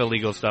kinds of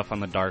illegal stuff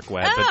on the dark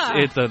web.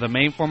 It's the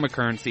main form of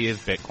currency is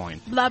Bitcoin.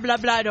 Blah, blah,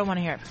 blah. I don't want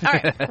to hear it. All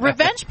right.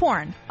 Revenge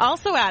porn,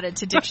 also added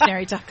to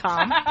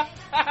Dictionary.com.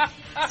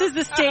 This is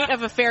the state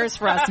of affairs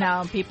for us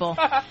now, people.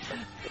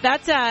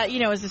 That's,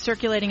 is the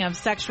circulating of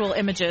sexual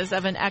images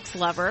of an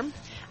ex-lover.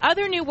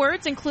 Other new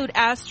words include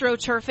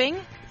astroturfing.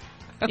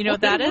 You know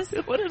what that is?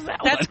 What is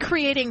that? That's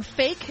creating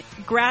fake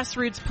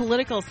grassroots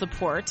political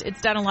support. It's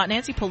done a lot.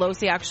 Nancy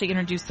Pelosi actually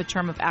introduced the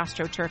term of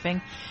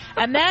astroturfing.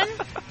 And then,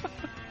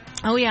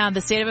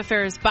 the state of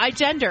affairs by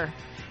gender,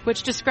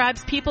 which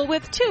describes people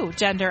with 2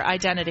 gender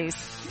identities.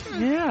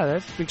 Yeah,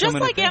 that's becoming just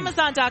like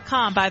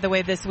Amazon.com, by the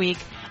way, this week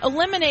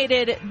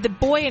eliminated the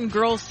boy and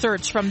girl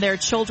search from their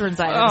children's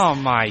items. Oh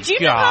my God! Do you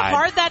know how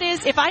hard that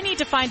is? If I need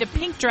to find a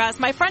pink dress,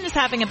 my friend is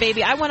having a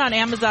baby. I went on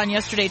Amazon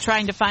yesterday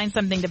trying to find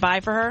something to buy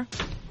for her.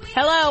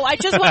 Hello, I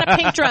just want a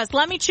pink dress.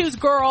 Let me choose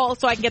girl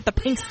so I can get the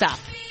pink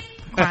stuff.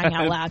 Crying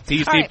out loud.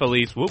 DC right.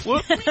 police. Whoop,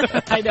 whoop.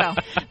 I know.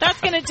 That's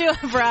going to do it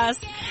for us.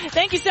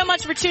 Thank you so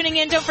much for tuning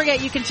in. Don't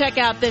forget you can check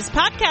out this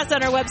podcast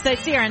on our website,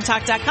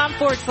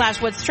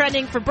 CRNTalk.com/what's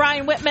trending. For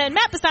Brian Whitman,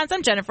 Matt Bassance,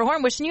 I'm Jennifer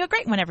Horn. Wishing you a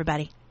great one,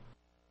 everybody.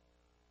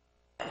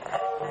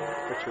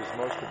 Which was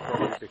most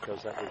appropriate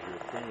because that was your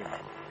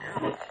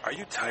theme. Are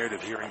you tired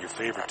of hearing your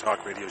favorite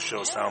talk radio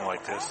show sound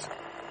like this?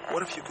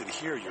 What if you could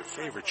hear your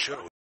favorite show